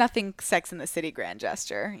I mean, nothing Sex in the City grand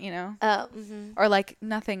gesture, you know? Oh, mm-hmm. Or like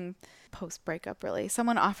nothing post breakup really.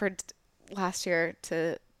 Someone offered last year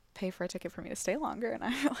to pay for a ticket for me to stay longer in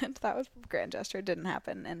Ireland. That was a grand gesture. It didn't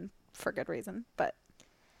happen, and for good reason, but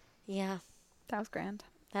yeah, that was grand.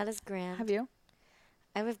 That is grand. Have you?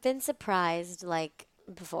 I've been surprised like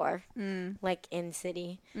before, like in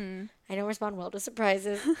city. I don't respond well to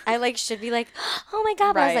surprises. I like should be like, oh my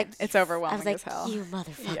god, but right. I was like, it's overwhelming I was like, as hell. you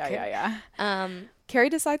motherfucker. Yeah. Carrie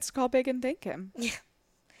decides to call Big and thank him. Yeah.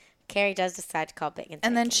 Carrie does decide to call Big and thank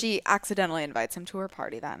and then him. she accidentally invites him to her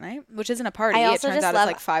party that night, which isn't a party. I It also turns just out love-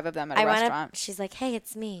 it's like 5 of them at a restaurant. She's like, hey,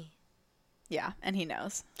 it's me. Yeah, and he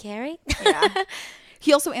knows. Carrie? Yeah.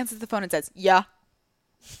 He also answers the phone and says, yeah.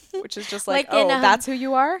 Which is just like, Like in, that's who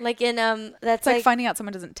you are? Like in, that's It's like finding out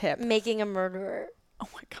someone doesn't tip. making a murderer. Oh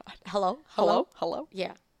my God. Hello?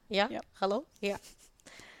 Yeah. Yep. Hello? Yeah.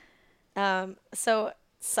 So,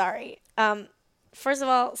 sorry. First of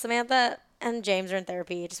all, Samantha and James are in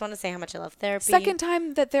therapy. I just want to say how much I love therapy. Second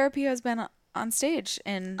time that therapy has been on stage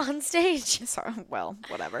in... On stage. Sorry, well,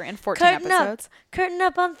 whatever. In 14 episodes. Curtain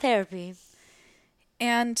up on therapy.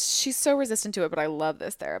 And she's so resistant to it, but I love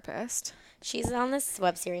this therapist. She's on this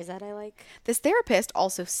web series that I like. This therapist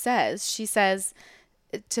also says, she says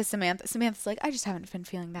to Samantha's like, I just haven't been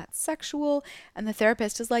feeling that sexual. And the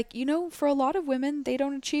therapist is like, you know, for a lot of women, they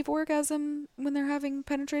don't achieve orgasm when they're having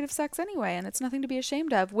penetrative sex anyway. And it's nothing to be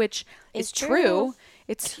ashamed of, which is true.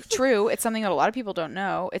 It's true. It's something that a lot of people don't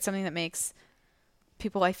know. It's something that makes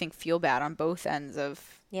people, I think, feel bad on both ends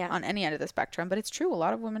of, on any end of the spectrum. But it's true. A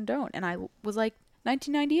lot of women don't. And I was like,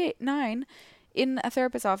 1998-9 in a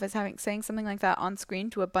therapist's office saying something like that on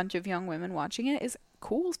screen to a bunch of young women watching it is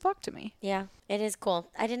cool as fuck to me. Yeah, it is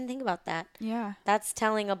cool. I didn't think about that. Yeah. That's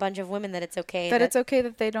telling a bunch of women that it's okay. That it's okay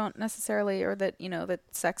that they don't necessarily, or that, you know, that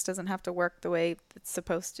sex doesn't have to work the way it's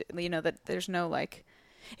supposed to, you know, that there's no like,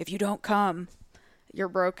 if you don't come, you're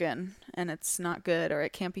broken and it's not good or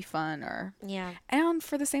it can't be fun or. Yeah. And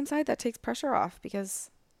for the same side, that takes pressure off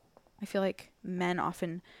because I feel like men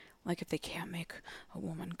often, like if they can't make a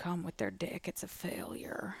woman come with their dick, it's a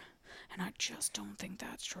failure. And I just don't think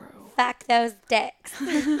that's true. Fuck those dicks.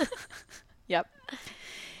 Yep.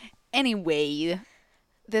 Anyway,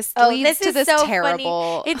 this leads to this so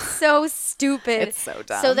terrible. Funny. It's so stupid. It's so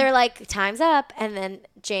dumb. So they're like, time's up. And then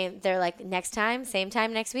they're like, next time, same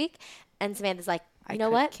time next week. And Samantha's like, you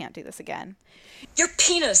know what? Can't do this again. Your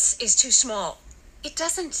penis is too small. It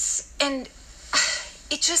doesn't, and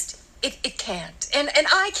it just, it can't. And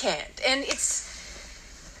I can't. And it's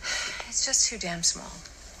just too damn small.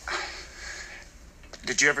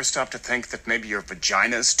 Did you ever stop to think that maybe your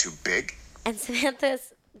vagina's too big? And Samantha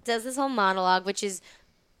does this whole monologue, which is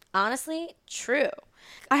honestly true.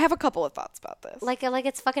 I have a couple of thoughts about this. Like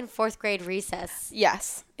it's fucking 4th grade recess.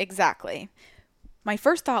 Yes, exactly. My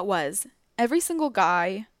first thought was every single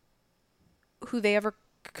guy who they ever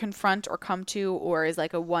confront or come to or is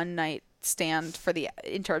like a one night stand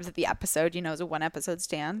in terms of the episode, you know, is a 1 episode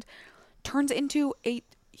stand, turns into a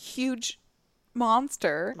huge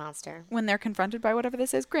monster when they're confronted by whatever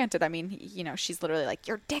this is. Granted, I mean, you know, she's literally like,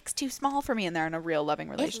 your dick's too small for me, and they're in a real loving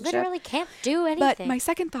relationship. It literally can't do anything. But my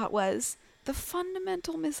second thought was the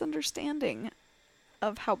fundamental misunderstanding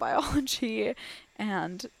of how biology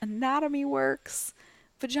and anatomy works.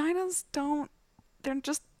 Vaginas they're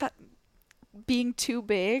just that being too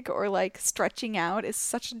big or like stretching out is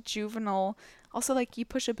such a juvenile. Also, like, you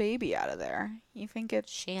push a baby out of there, you think it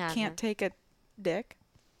can't take a dick?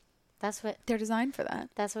 That's what They're designed for that.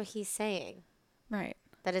 that's what he's saying. Right.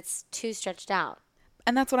 That it's too stretched out.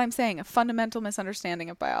 And that's what I'm saying. A fundamental misunderstanding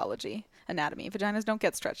of biology, anatomy. Vaginas don't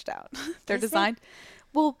get stretched out. They're Yes, they- designed.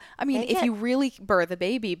 Well, I mean, They if get- you really birth a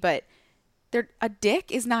baby, but a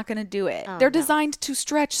dick is not going to do it. Oh, They're no. designed to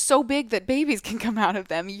stretch so big that babies can come out of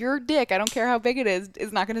them. Your dick, I don't care how big it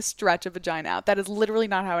is not going to stretch a vagina out. That is literally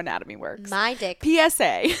not how anatomy works. My dick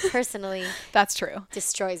PSA. personally That's true.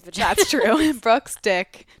 destroys vaginas. That's true. Brooke's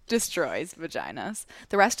dick destroys vaginas.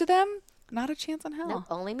 The rest of them, not a chance in hell. No,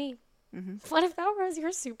 only me. Mm-hmm. What if that was your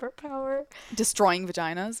superpower? Destroying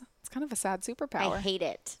vaginas. It's kind of a sad superpower. I hate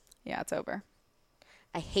it. Yeah, it's over.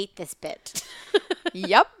 I hate this bit.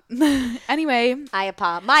 Yep. Anyway,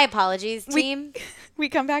 My apologies, team. we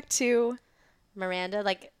come back to Miranda,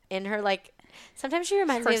 like in her like. Sometimes she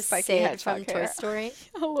reminds Her me of spiky Sid from hedgehog Toy hair. Story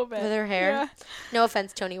a little bit with her hair. Yeah. No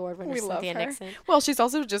offense, Tony Award winner We love Cynthia her. Nixon. Well, she's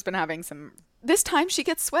also just been having some. This time she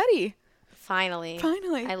gets sweaty, Finally.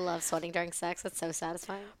 Finally. I love sweating during sex. That's so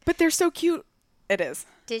satisfying. but they're so cute. It is.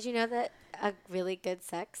 Did you know that a really good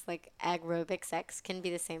sex, like aerobic sex, can be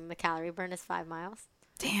the same calorie burn as 5 miles?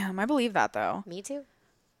 Damn, I believe that though. Me too.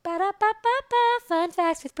 Ba-da-ba-ba-ba. Fun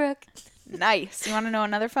facts with Brooke. Nice. You want to know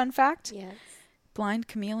another fun fact? Yes. Blind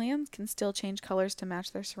chameleons can still change colors to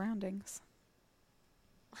match their surroundings.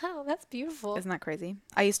 Wow, that's beautiful. Isn't that crazy?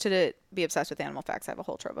 I used to be obsessed with animal facts. I have a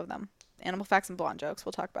whole trove of them. Animal facts and blonde jokes.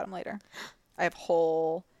 We'll talk about them later. I have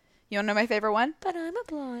whole. You want to know my favorite one? But I'm a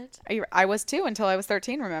blonde. I was too until I was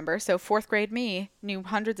 13, remember? So 4th grade me knew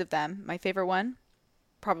hundreds of them. My favorite one,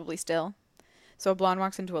 probably still. So a blonde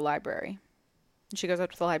walks into a library. And she goes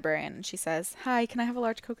up to the librarian and she says, "Hi, can I have a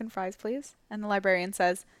large Coke and fries, please?" And the librarian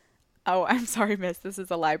says, "Oh, I'm sorry, miss. This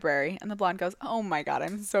is a library." And the blonde goes, "Oh my God,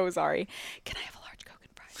 I'm so sorry. Can I have a large Coke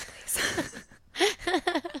and fries, please?"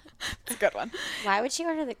 It's a good one. Why would she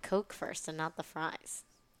order the Coke first and not the fries?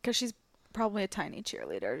 Because she's probably a tiny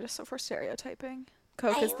cheerleader, just so for stereotyping.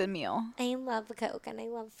 Coke is the meal. I love the Coke and I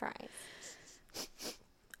love fries.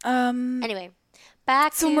 Um, Anyway,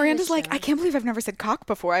 back So to Miranda's the like, show. "I can't believe I've never said cock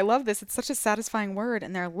before. I love this. It's such a satisfying word."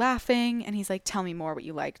 And they're laughing. And he's like, "Tell me more what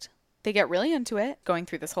you liked." They get really into it, going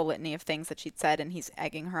through this whole litany of things that she'd said. And he's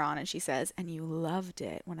egging her on. And she says, "And you loved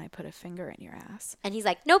it when I put a finger in your ass." And he's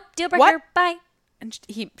like, nope, deal breaker, What? bye. And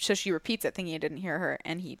she repeats it, thinking he didn't hear her.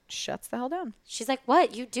 And he shuts the hell down. She's like,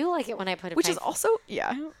 what? You do like it when I put a Which is pipe- also,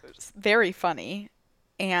 yeah, it's very funny.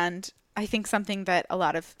 And I think something that a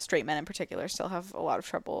lot of straight men in particular still have a lot of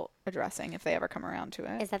trouble addressing if they ever come around to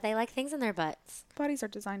it. is that they like things in their butts. Bodies are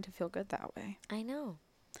designed to feel good that way. I know.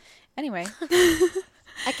 Anyway.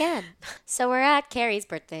 Again. So we're at Carrie's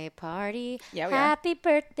birthday party. Yeah, we are. Happy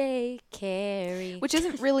birthday, Carrie. Which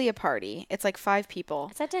isn't really a party. It's like 5 people.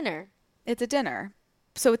 It's at dinner. It's a dinner.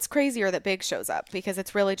 So it's crazier that Big shows up because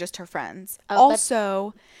it's really just her friends. Oh, but-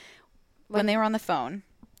 Also, when they were on the phone,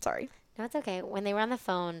 sorry, No, it's okay. When they were on the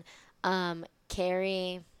phone,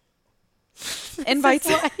 Carrie invites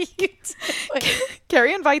This is why you do it.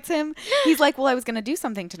 Carrie invites him. He's like, "Well, I was going to do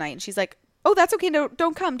something tonight." And she's like, "Oh, that's okay. No,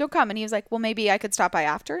 don't come. And he was like, "Well, maybe I could stop by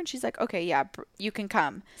after." And she's like, "Okay, yeah, you can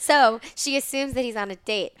come." So she assumes that he's on a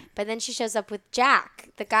date, but then she shows up with Jack,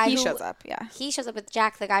 the guy He who shows up, yeah. He shows up with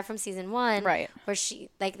Jack, the guy from season 1, Right. Where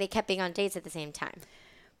they kept being on dates at the same time.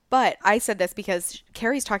 But I said this because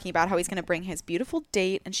Carrie's talking about how he's going to bring his beautiful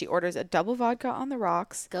date, and she orders a double vodka on the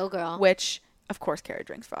rocks. Go girl. Which, of course, Carrie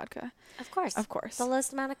drinks vodka. Of course. Of course. The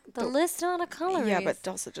least amount of calories. Yeah, but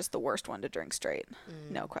also just the worst one to drink straight.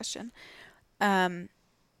 No question.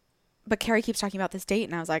 But Carrie keeps talking about this date,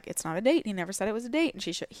 and I was like, "It's not a date. He never said it was a date." And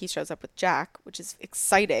he shows up with Jack, which is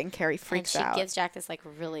exciting. Carrie freaks and she out. gives Jack this like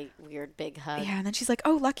really weird big hug. Yeah, and then she's like,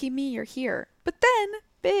 "Oh, lucky me, you're here." But then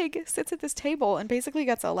Big sits at this table and basically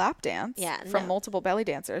gets a lap dance from multiple belly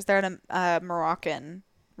dancers. They're at a Moroccan,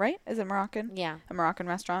 right? Is it Moroccan? Yeah. A Moroccan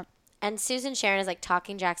restaurant. And Susan Sharon is like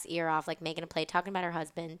talking Jack's ear off, like making a play, talking about her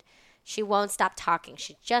husband. She won't stop talking.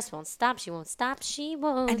 She just won't stop. She won't stop. She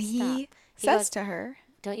won't And stop. he He says goes, to her,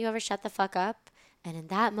 "Don't you ever shut the fuck up?" And in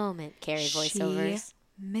that moment, Carrie voiceovers.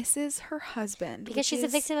 she misses her husband. Because which she's a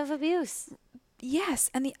is- victim of abuse. Yes,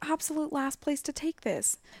 and the absolute last place to take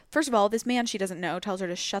this. First of all, this man she doesn't know tells her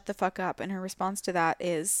to shut the fuck up, and her response to that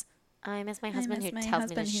is, I miss my husband "I who miss my tells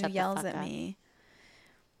husband me to who shut yells the fuck at up." me."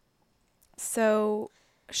 So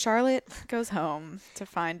Charlotte goes home to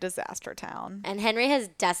find Disaster Town And Henry has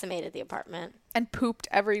decimated the apartment. and pooped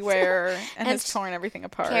everywhere and, And has torn everything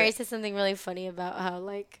apart. Carrie says something really funny about how,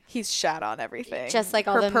 like, He's shat on everything. just like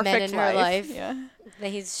all Her the men perfect in her life, Yeah. that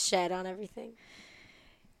he's shed on everything.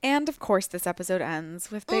 And of course, this episode ends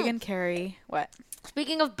with Big and Carrie. What?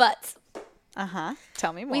 Speaking of butts,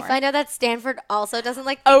 Tell me more. We find out that Stanford also doesn't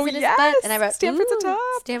like Oh, things in his yes. butt. And I wrote, Stanford's a "Ooh, top."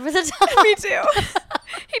 Stanford's a top. Me too.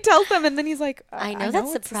 He tells them, and then he's like, I know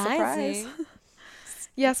that's it's a surprise." surprising.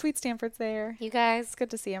 Yeah, sweet Stanford's there. You guys, It's good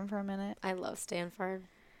to see him for a minute. I love Stanford.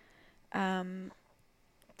 Um,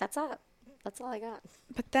 That's all. That's all I got.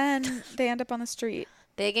 but then they end up on the street,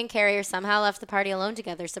 Big and Carrie are somehow left the party alone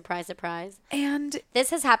together. Surprise, surprise. and This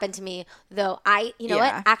has happened to me, though. You know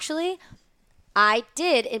Yeah. what? Actually, I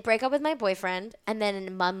did break up with my boyfriend, and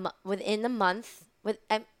then within the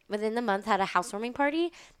month, had a housewarming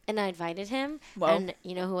party, and I invited him. Whoa. And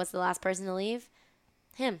you know who was the last person to leave?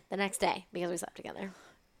 Him, the next day, because we slept together.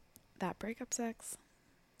 that breakup sex.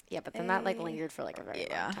 Yeah, but then that lingered for a very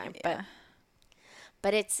long time. Yeah.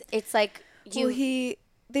 But it's like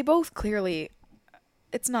They both clearly,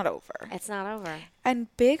 it's not over. it's not over. And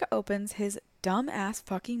Big opens his dumb ass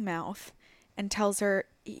fucking mouth and tells her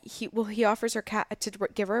he offers her to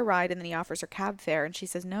give her a ride, and then he offers her cab fare, and she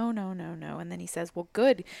says no, and then he says, well,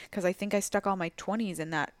 good, because I think I stuck all my 20s in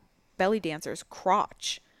that belly dancer's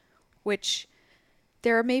crotch, which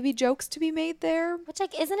there are maybe jokes to be made there. Which,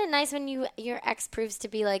 like, isn't it nice when your ex proves to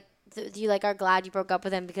be like you like are glad you broke up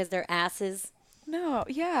with them because they're asses? No,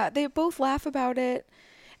 yeah, they both laugh about it.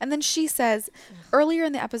 And then she says, earlier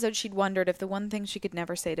in the episode, she'd wondered if the one thing she could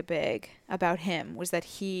never say to Big about him was that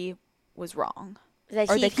he was wrong. That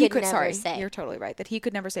Or he that he could never sorry, say. you're totally right. That he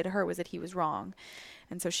could never say to her was that he was wrong.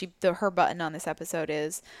 And so her button on this episode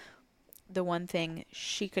is, the one thing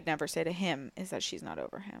she could never say to him is that she's not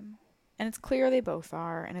over him. And it's clear they both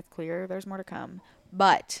are, and it's clear there's more to come.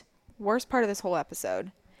 But worst part of this whole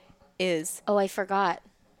episode is Oh, I forgot.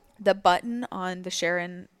 the button on the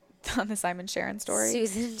Simon Sharon story.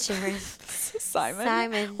 Susan Sharon.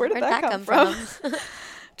 Simon. Where did that come from?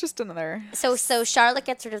 Just another. So Charlotte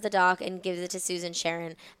gets rid of the dog and gives it to Susan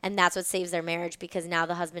Sharon, and that's what saves their marriage because now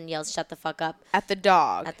the husband yells, "Shut the fuck up!" At the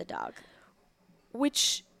dog. at the dog.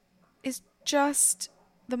 Which is just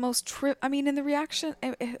the most I mean, in the reaction,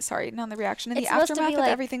 sorry, not in the reaction, in It's the supposed to aftermath be of like-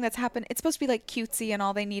 everything that's happened, it's supposed to be like cutesy, and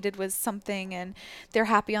all they needed was something, and they're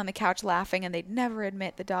happy on the couch laughing, and they'd never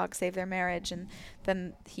admit the dog saved their marriage, and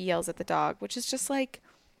then he yells at the dog, which is just like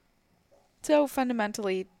so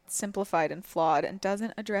fundamentally simplified and flawed and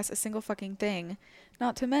doesn't address a single fucking thing.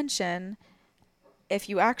 Not to mention, if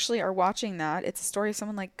you actually are watching that, it's a story of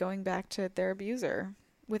someone like going back to their abuser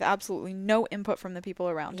with absolutely no input from the people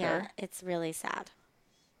around Yeah, her. it's really sad,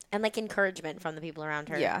 and like encouragement from the people around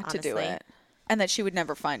her. Yeah, honestly. to do it. And that she would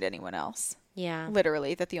never find anyone else. Yeah,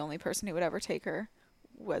 Literally, that the only person who would ever take her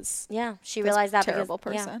was yeah. She this realized that terrible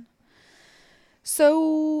because, yeah. person.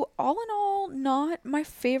 So, all in all, not my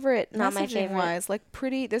favorite Not my messaging favorite. wise. Like,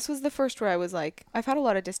 this was the first where I was like, I've had a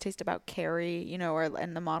lot of distaste about Carrie, and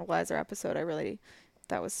the Modelizer episode.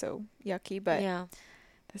 That was so yucky. But Yeah.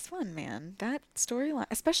 this one, man, that storyline,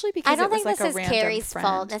 especially because I don't it was think like this a is random Carrie's friend.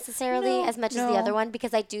 fault necessarily as much as the no. other one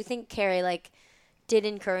because I do think Carrie like did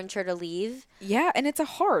encourage her to leave, Yeah, and it's a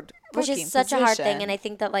hard, which fucking is such a hard thing. position. And I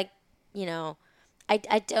think that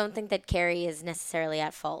I don't think that Carrie is necessarily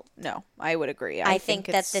at fault. No, I would agree. I think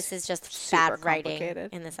that it's this is just super bad writing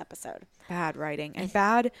complicated. in this episode. Bad writing and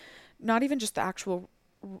bad, not even just the actual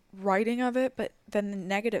writing of it, but then the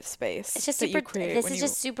negative space. It's just that super. You create This when is you-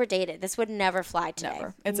 just super dated. This would never fly today.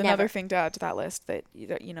 never. It's Never. another thing to add to that list that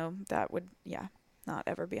that would not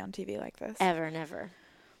ever be on TV like this. Ever, never,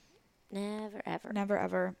 never, ever. Never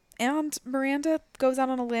ever. And Miranda goes out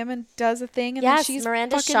on a limb and does a thing, and Yes, then she's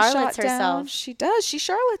Miranda fucking Charlottes shot down. herself. She does. She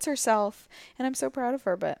Charlottes herself, and I'm so proud of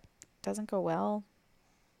her. But it doesn't go well,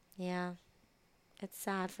 Yeah, it's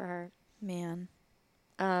sad for her. man.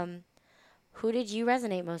 Who did you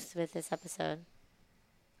resonate most with this episode?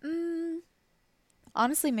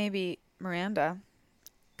 Honestly, maybe Miranda,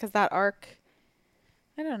 because that arc,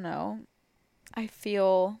 I don't know.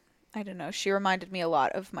 I don't know. She reminded me a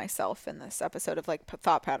lot of myself in this episode of like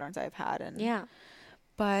thought patterns I've had, and Yeah.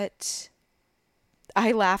 But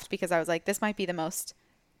I laughed because I was like, this might be the most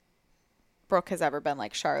Brooke has ever been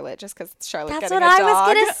like Charlotte, just because Charlotte That's getting what a I dog.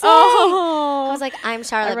 was gonna say. Oh. I was like, I'm I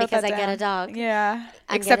Charlotte wrote because that I get a down. dog. Yeah.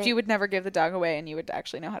 I'm Except getting- you would never give the dog away, and you would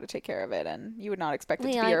actually know how to take care of it, and you would not expect it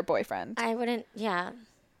to Yeah, be I- your boyfriend. I wouldn't. Yeah,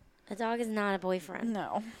 a dog is not a boyfriend.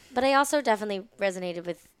 No. But I also definitely resonated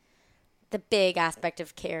with the big aspect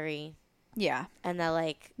of Carrie Yeah. and the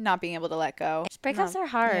like. Not being able to let go. Breakups are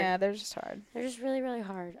hard. Yeah, they're just hard. They're just really, really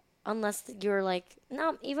hard. Unless you're like,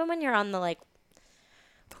 no, even when you're on the like.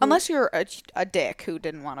 Unless you're a dick who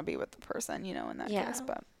didn't want to be with the person, in that Yeah. case.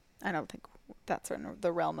 But I don't think that's in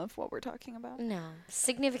the realm of what we're talking about. No,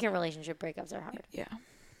 significant relationship breakups are hard. Yeah.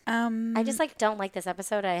 I just don't like this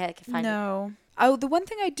episode. I had to find it. No. Oh, the one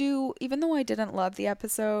thing I do, even though I didn't love the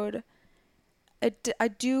episode, I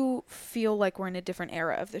do feel like we're in a different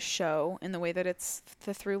era of the show in the way that it's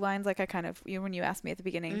the through lines. Like I kind of, when you asked me at the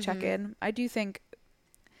beginning, check in, I do think,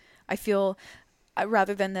 I feel,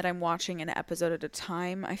 rather than that I'm watching an episode at a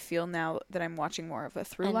time, I feel now that I'm watching more of a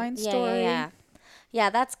through line story. Yeah,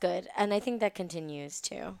 that's good. And I think that continues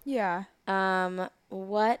too. Yeah.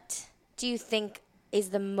 What do you think is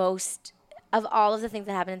the most, of all of the things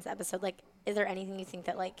that happened in this episode, like, is there anything you think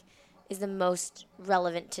that, like, is the most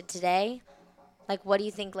relevant to today? Like, what do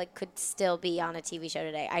you think, like, could still be on a TV show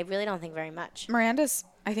today? I really don't think very much.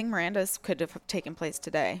 I think Miranda's could have taken place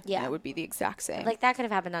today. Yeah. And it would be the exact same. Like, that could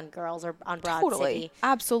have happened on Girls or on Broad Totally. City.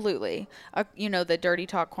 Absolutely. The dirty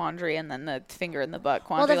talk quandary and then the finger in the butt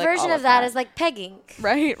quandary. Well, the version of that is, like, pegging.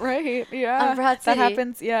 Right. Yeah. On Broad That City.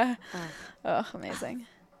 happens, yeah. Oh, amazing.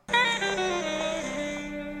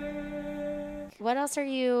 What else are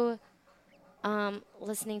you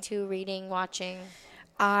listening to, reading, watching?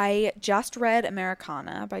 I just read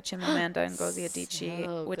Americana by Chimamanda Ngozi Adichie,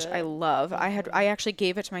 So which good. I love. I actually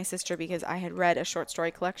gave it to my sister because I had read a short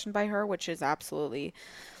story collection by her, which is absolutely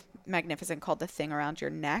magnificent, called The Thing Around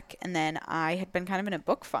Your Neck. And then I had been kind of in a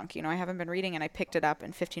book funk. I haven't been reading, and I picked it up,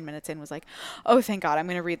 and 15 minutes in was like, oh, thank God, I'm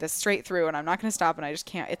going to read this straight through, and I'm not going to stop, and I just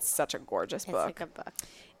can't. It's such a gorgeous book. It's a good book.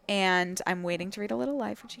 And I'm waiting to read A Little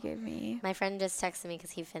Life, which he gave me. My friend just texted me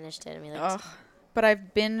because he finished it, and we like, Ugh. But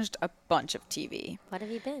I've binged a bunch of TV. what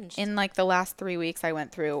have you binged? In like the last 3 weeks, I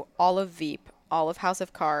went through all of Veep, all of House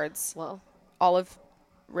of Cards, Whoa. all of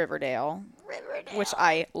Riverdale, which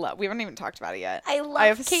I love. We haven't even talked about it yet. I love I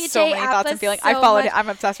have KJ so many thoughts Apa and feelings. so I followed much. him. I'm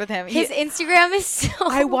obsessed with him. His Instagram is so...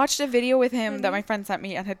 I watched a video with him that my friend sent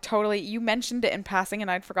me and had totally. You mentioned it in passing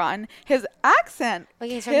and I'd forgotten. His accent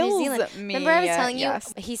Okay, he's from New kills Zealand. me. Remember I was telling you?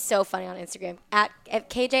 Yes. He's so funny on Instagram. At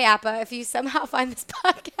KJ Appa, if you somehow find this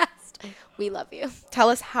podcast, we love you. Tell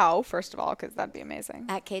us how, first of all, because that'd be amazing.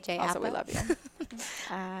 At KJ Also, Appa. we love you.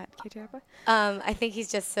 At KJ Appa. I think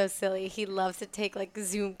he's just so silly. He loves to take like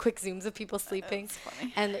quick zooms of people sleeping. That's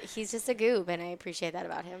funny. And he's just a goob, and I appreciate that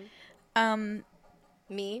about him.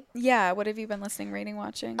 Me? Yeah, what have you been listening, reading,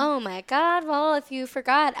 watching? Oh my God. Well, if you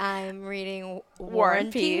forgot, I'm reading War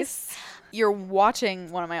and Peace. You're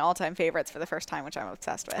watching one of my all-time favorites for the first time, which I'm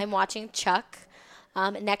obsessed with. I'm watching Chuck.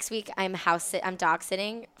 Next week, I'm dog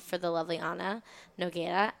sitting for the lovely Anna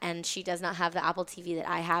Nogueira, and she does not have the Apple TV that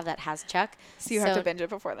I have that has Chuck. So you have to binge it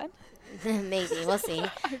before then? Maybe. We'll see.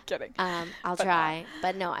 I'm kidding. I'll try.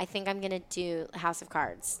 But no, I think I'm going to do House of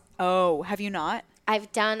Cards. Oh, have you not?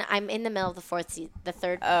 I'm in the middle of the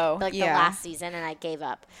the last season, and I gave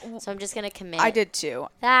up. So I'm just going to commit. I did too.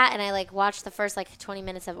 That, and I watched the first 20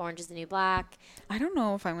 minutes of Orange is the New Black. I don't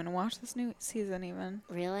know if I'm going to watch this new season even.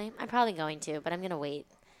 Really? I'm probably going to, but I'm going to wait.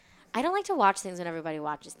 I don't like to watch things when everybody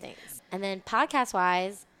watches things. And then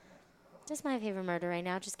podcast-wise, just my favorite murder right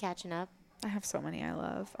now, just catching up. I have so many I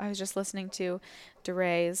love. I was just listening to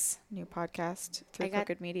DeRay's new podcast, Through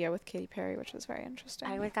Crooked Media with Katy Perry, which was very interesting.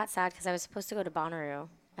 I got sad because I was supposed to go to Bonnaroo,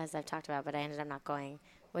 as I've talked about, but I ended up not going,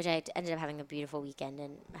 which I ended up having a beautiful weekend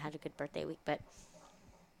and had a good birthday week. But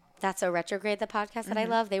That's So Retrograde, the podcast that I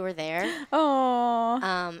love, they were there. Oh.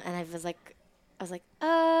 And I was like,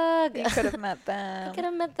 ugh. You could have met them. I could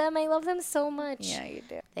have met them. I love them so much. Yeah, you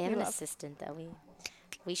do. They have an assistant, though.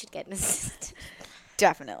 We should get an assistant.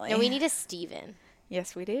 Definitely. No, we need a Steven.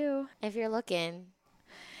 Yes, we do. If you're looking.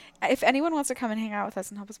 If anyone wants to come and hang out with us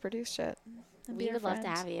and help us produce shit, We would love to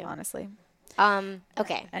have you. Honestly.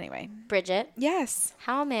 Okay. Anyway. Bridget. Yes.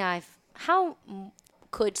 How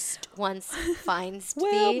could one find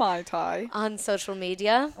Well, thee my tie. on social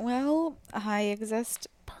media? Well, I exist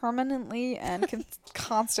permanently and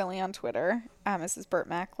constantly on Twitter. Mrs. Burt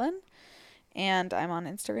Macklin. And I'm on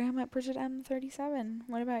Instagram at BridgetM37.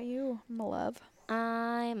 What about you, my love?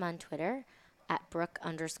 I'm on Twitter at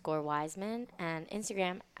Brooke_Wiseman and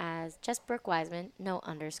Instagram as just Brooke Wiseman, no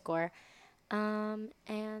underscore.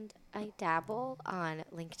 And I dabble on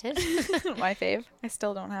LinkedIn. My fave. I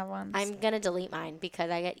still don't have one. I'm going to delete mine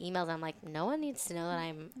because I get emails. I'm like, no one needs to know that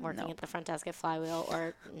I'm working at the front desk at Flywheel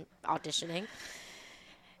or auditioning.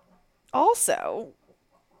 Also,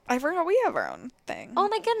 I forgot we have our own thing. Oh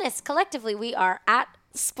my goodness. Collectively, we are at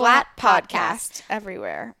Splat Podcast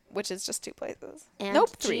everywhere, which is just 2 places. And nope,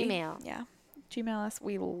 3. Gmail. Yeah. Gmail us.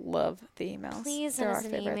 We love the emails. Please send us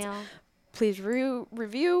an email. Please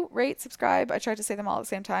review, rate, subscribe. I tried to say them all at the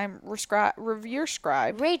same time. Review,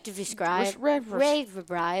 scribe. Rate, subscribe. Rate,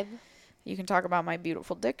 bribe. You can talk about my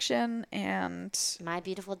beautiful diction and my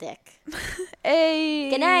beautiful dick. Hey.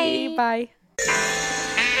 Good night. Bye.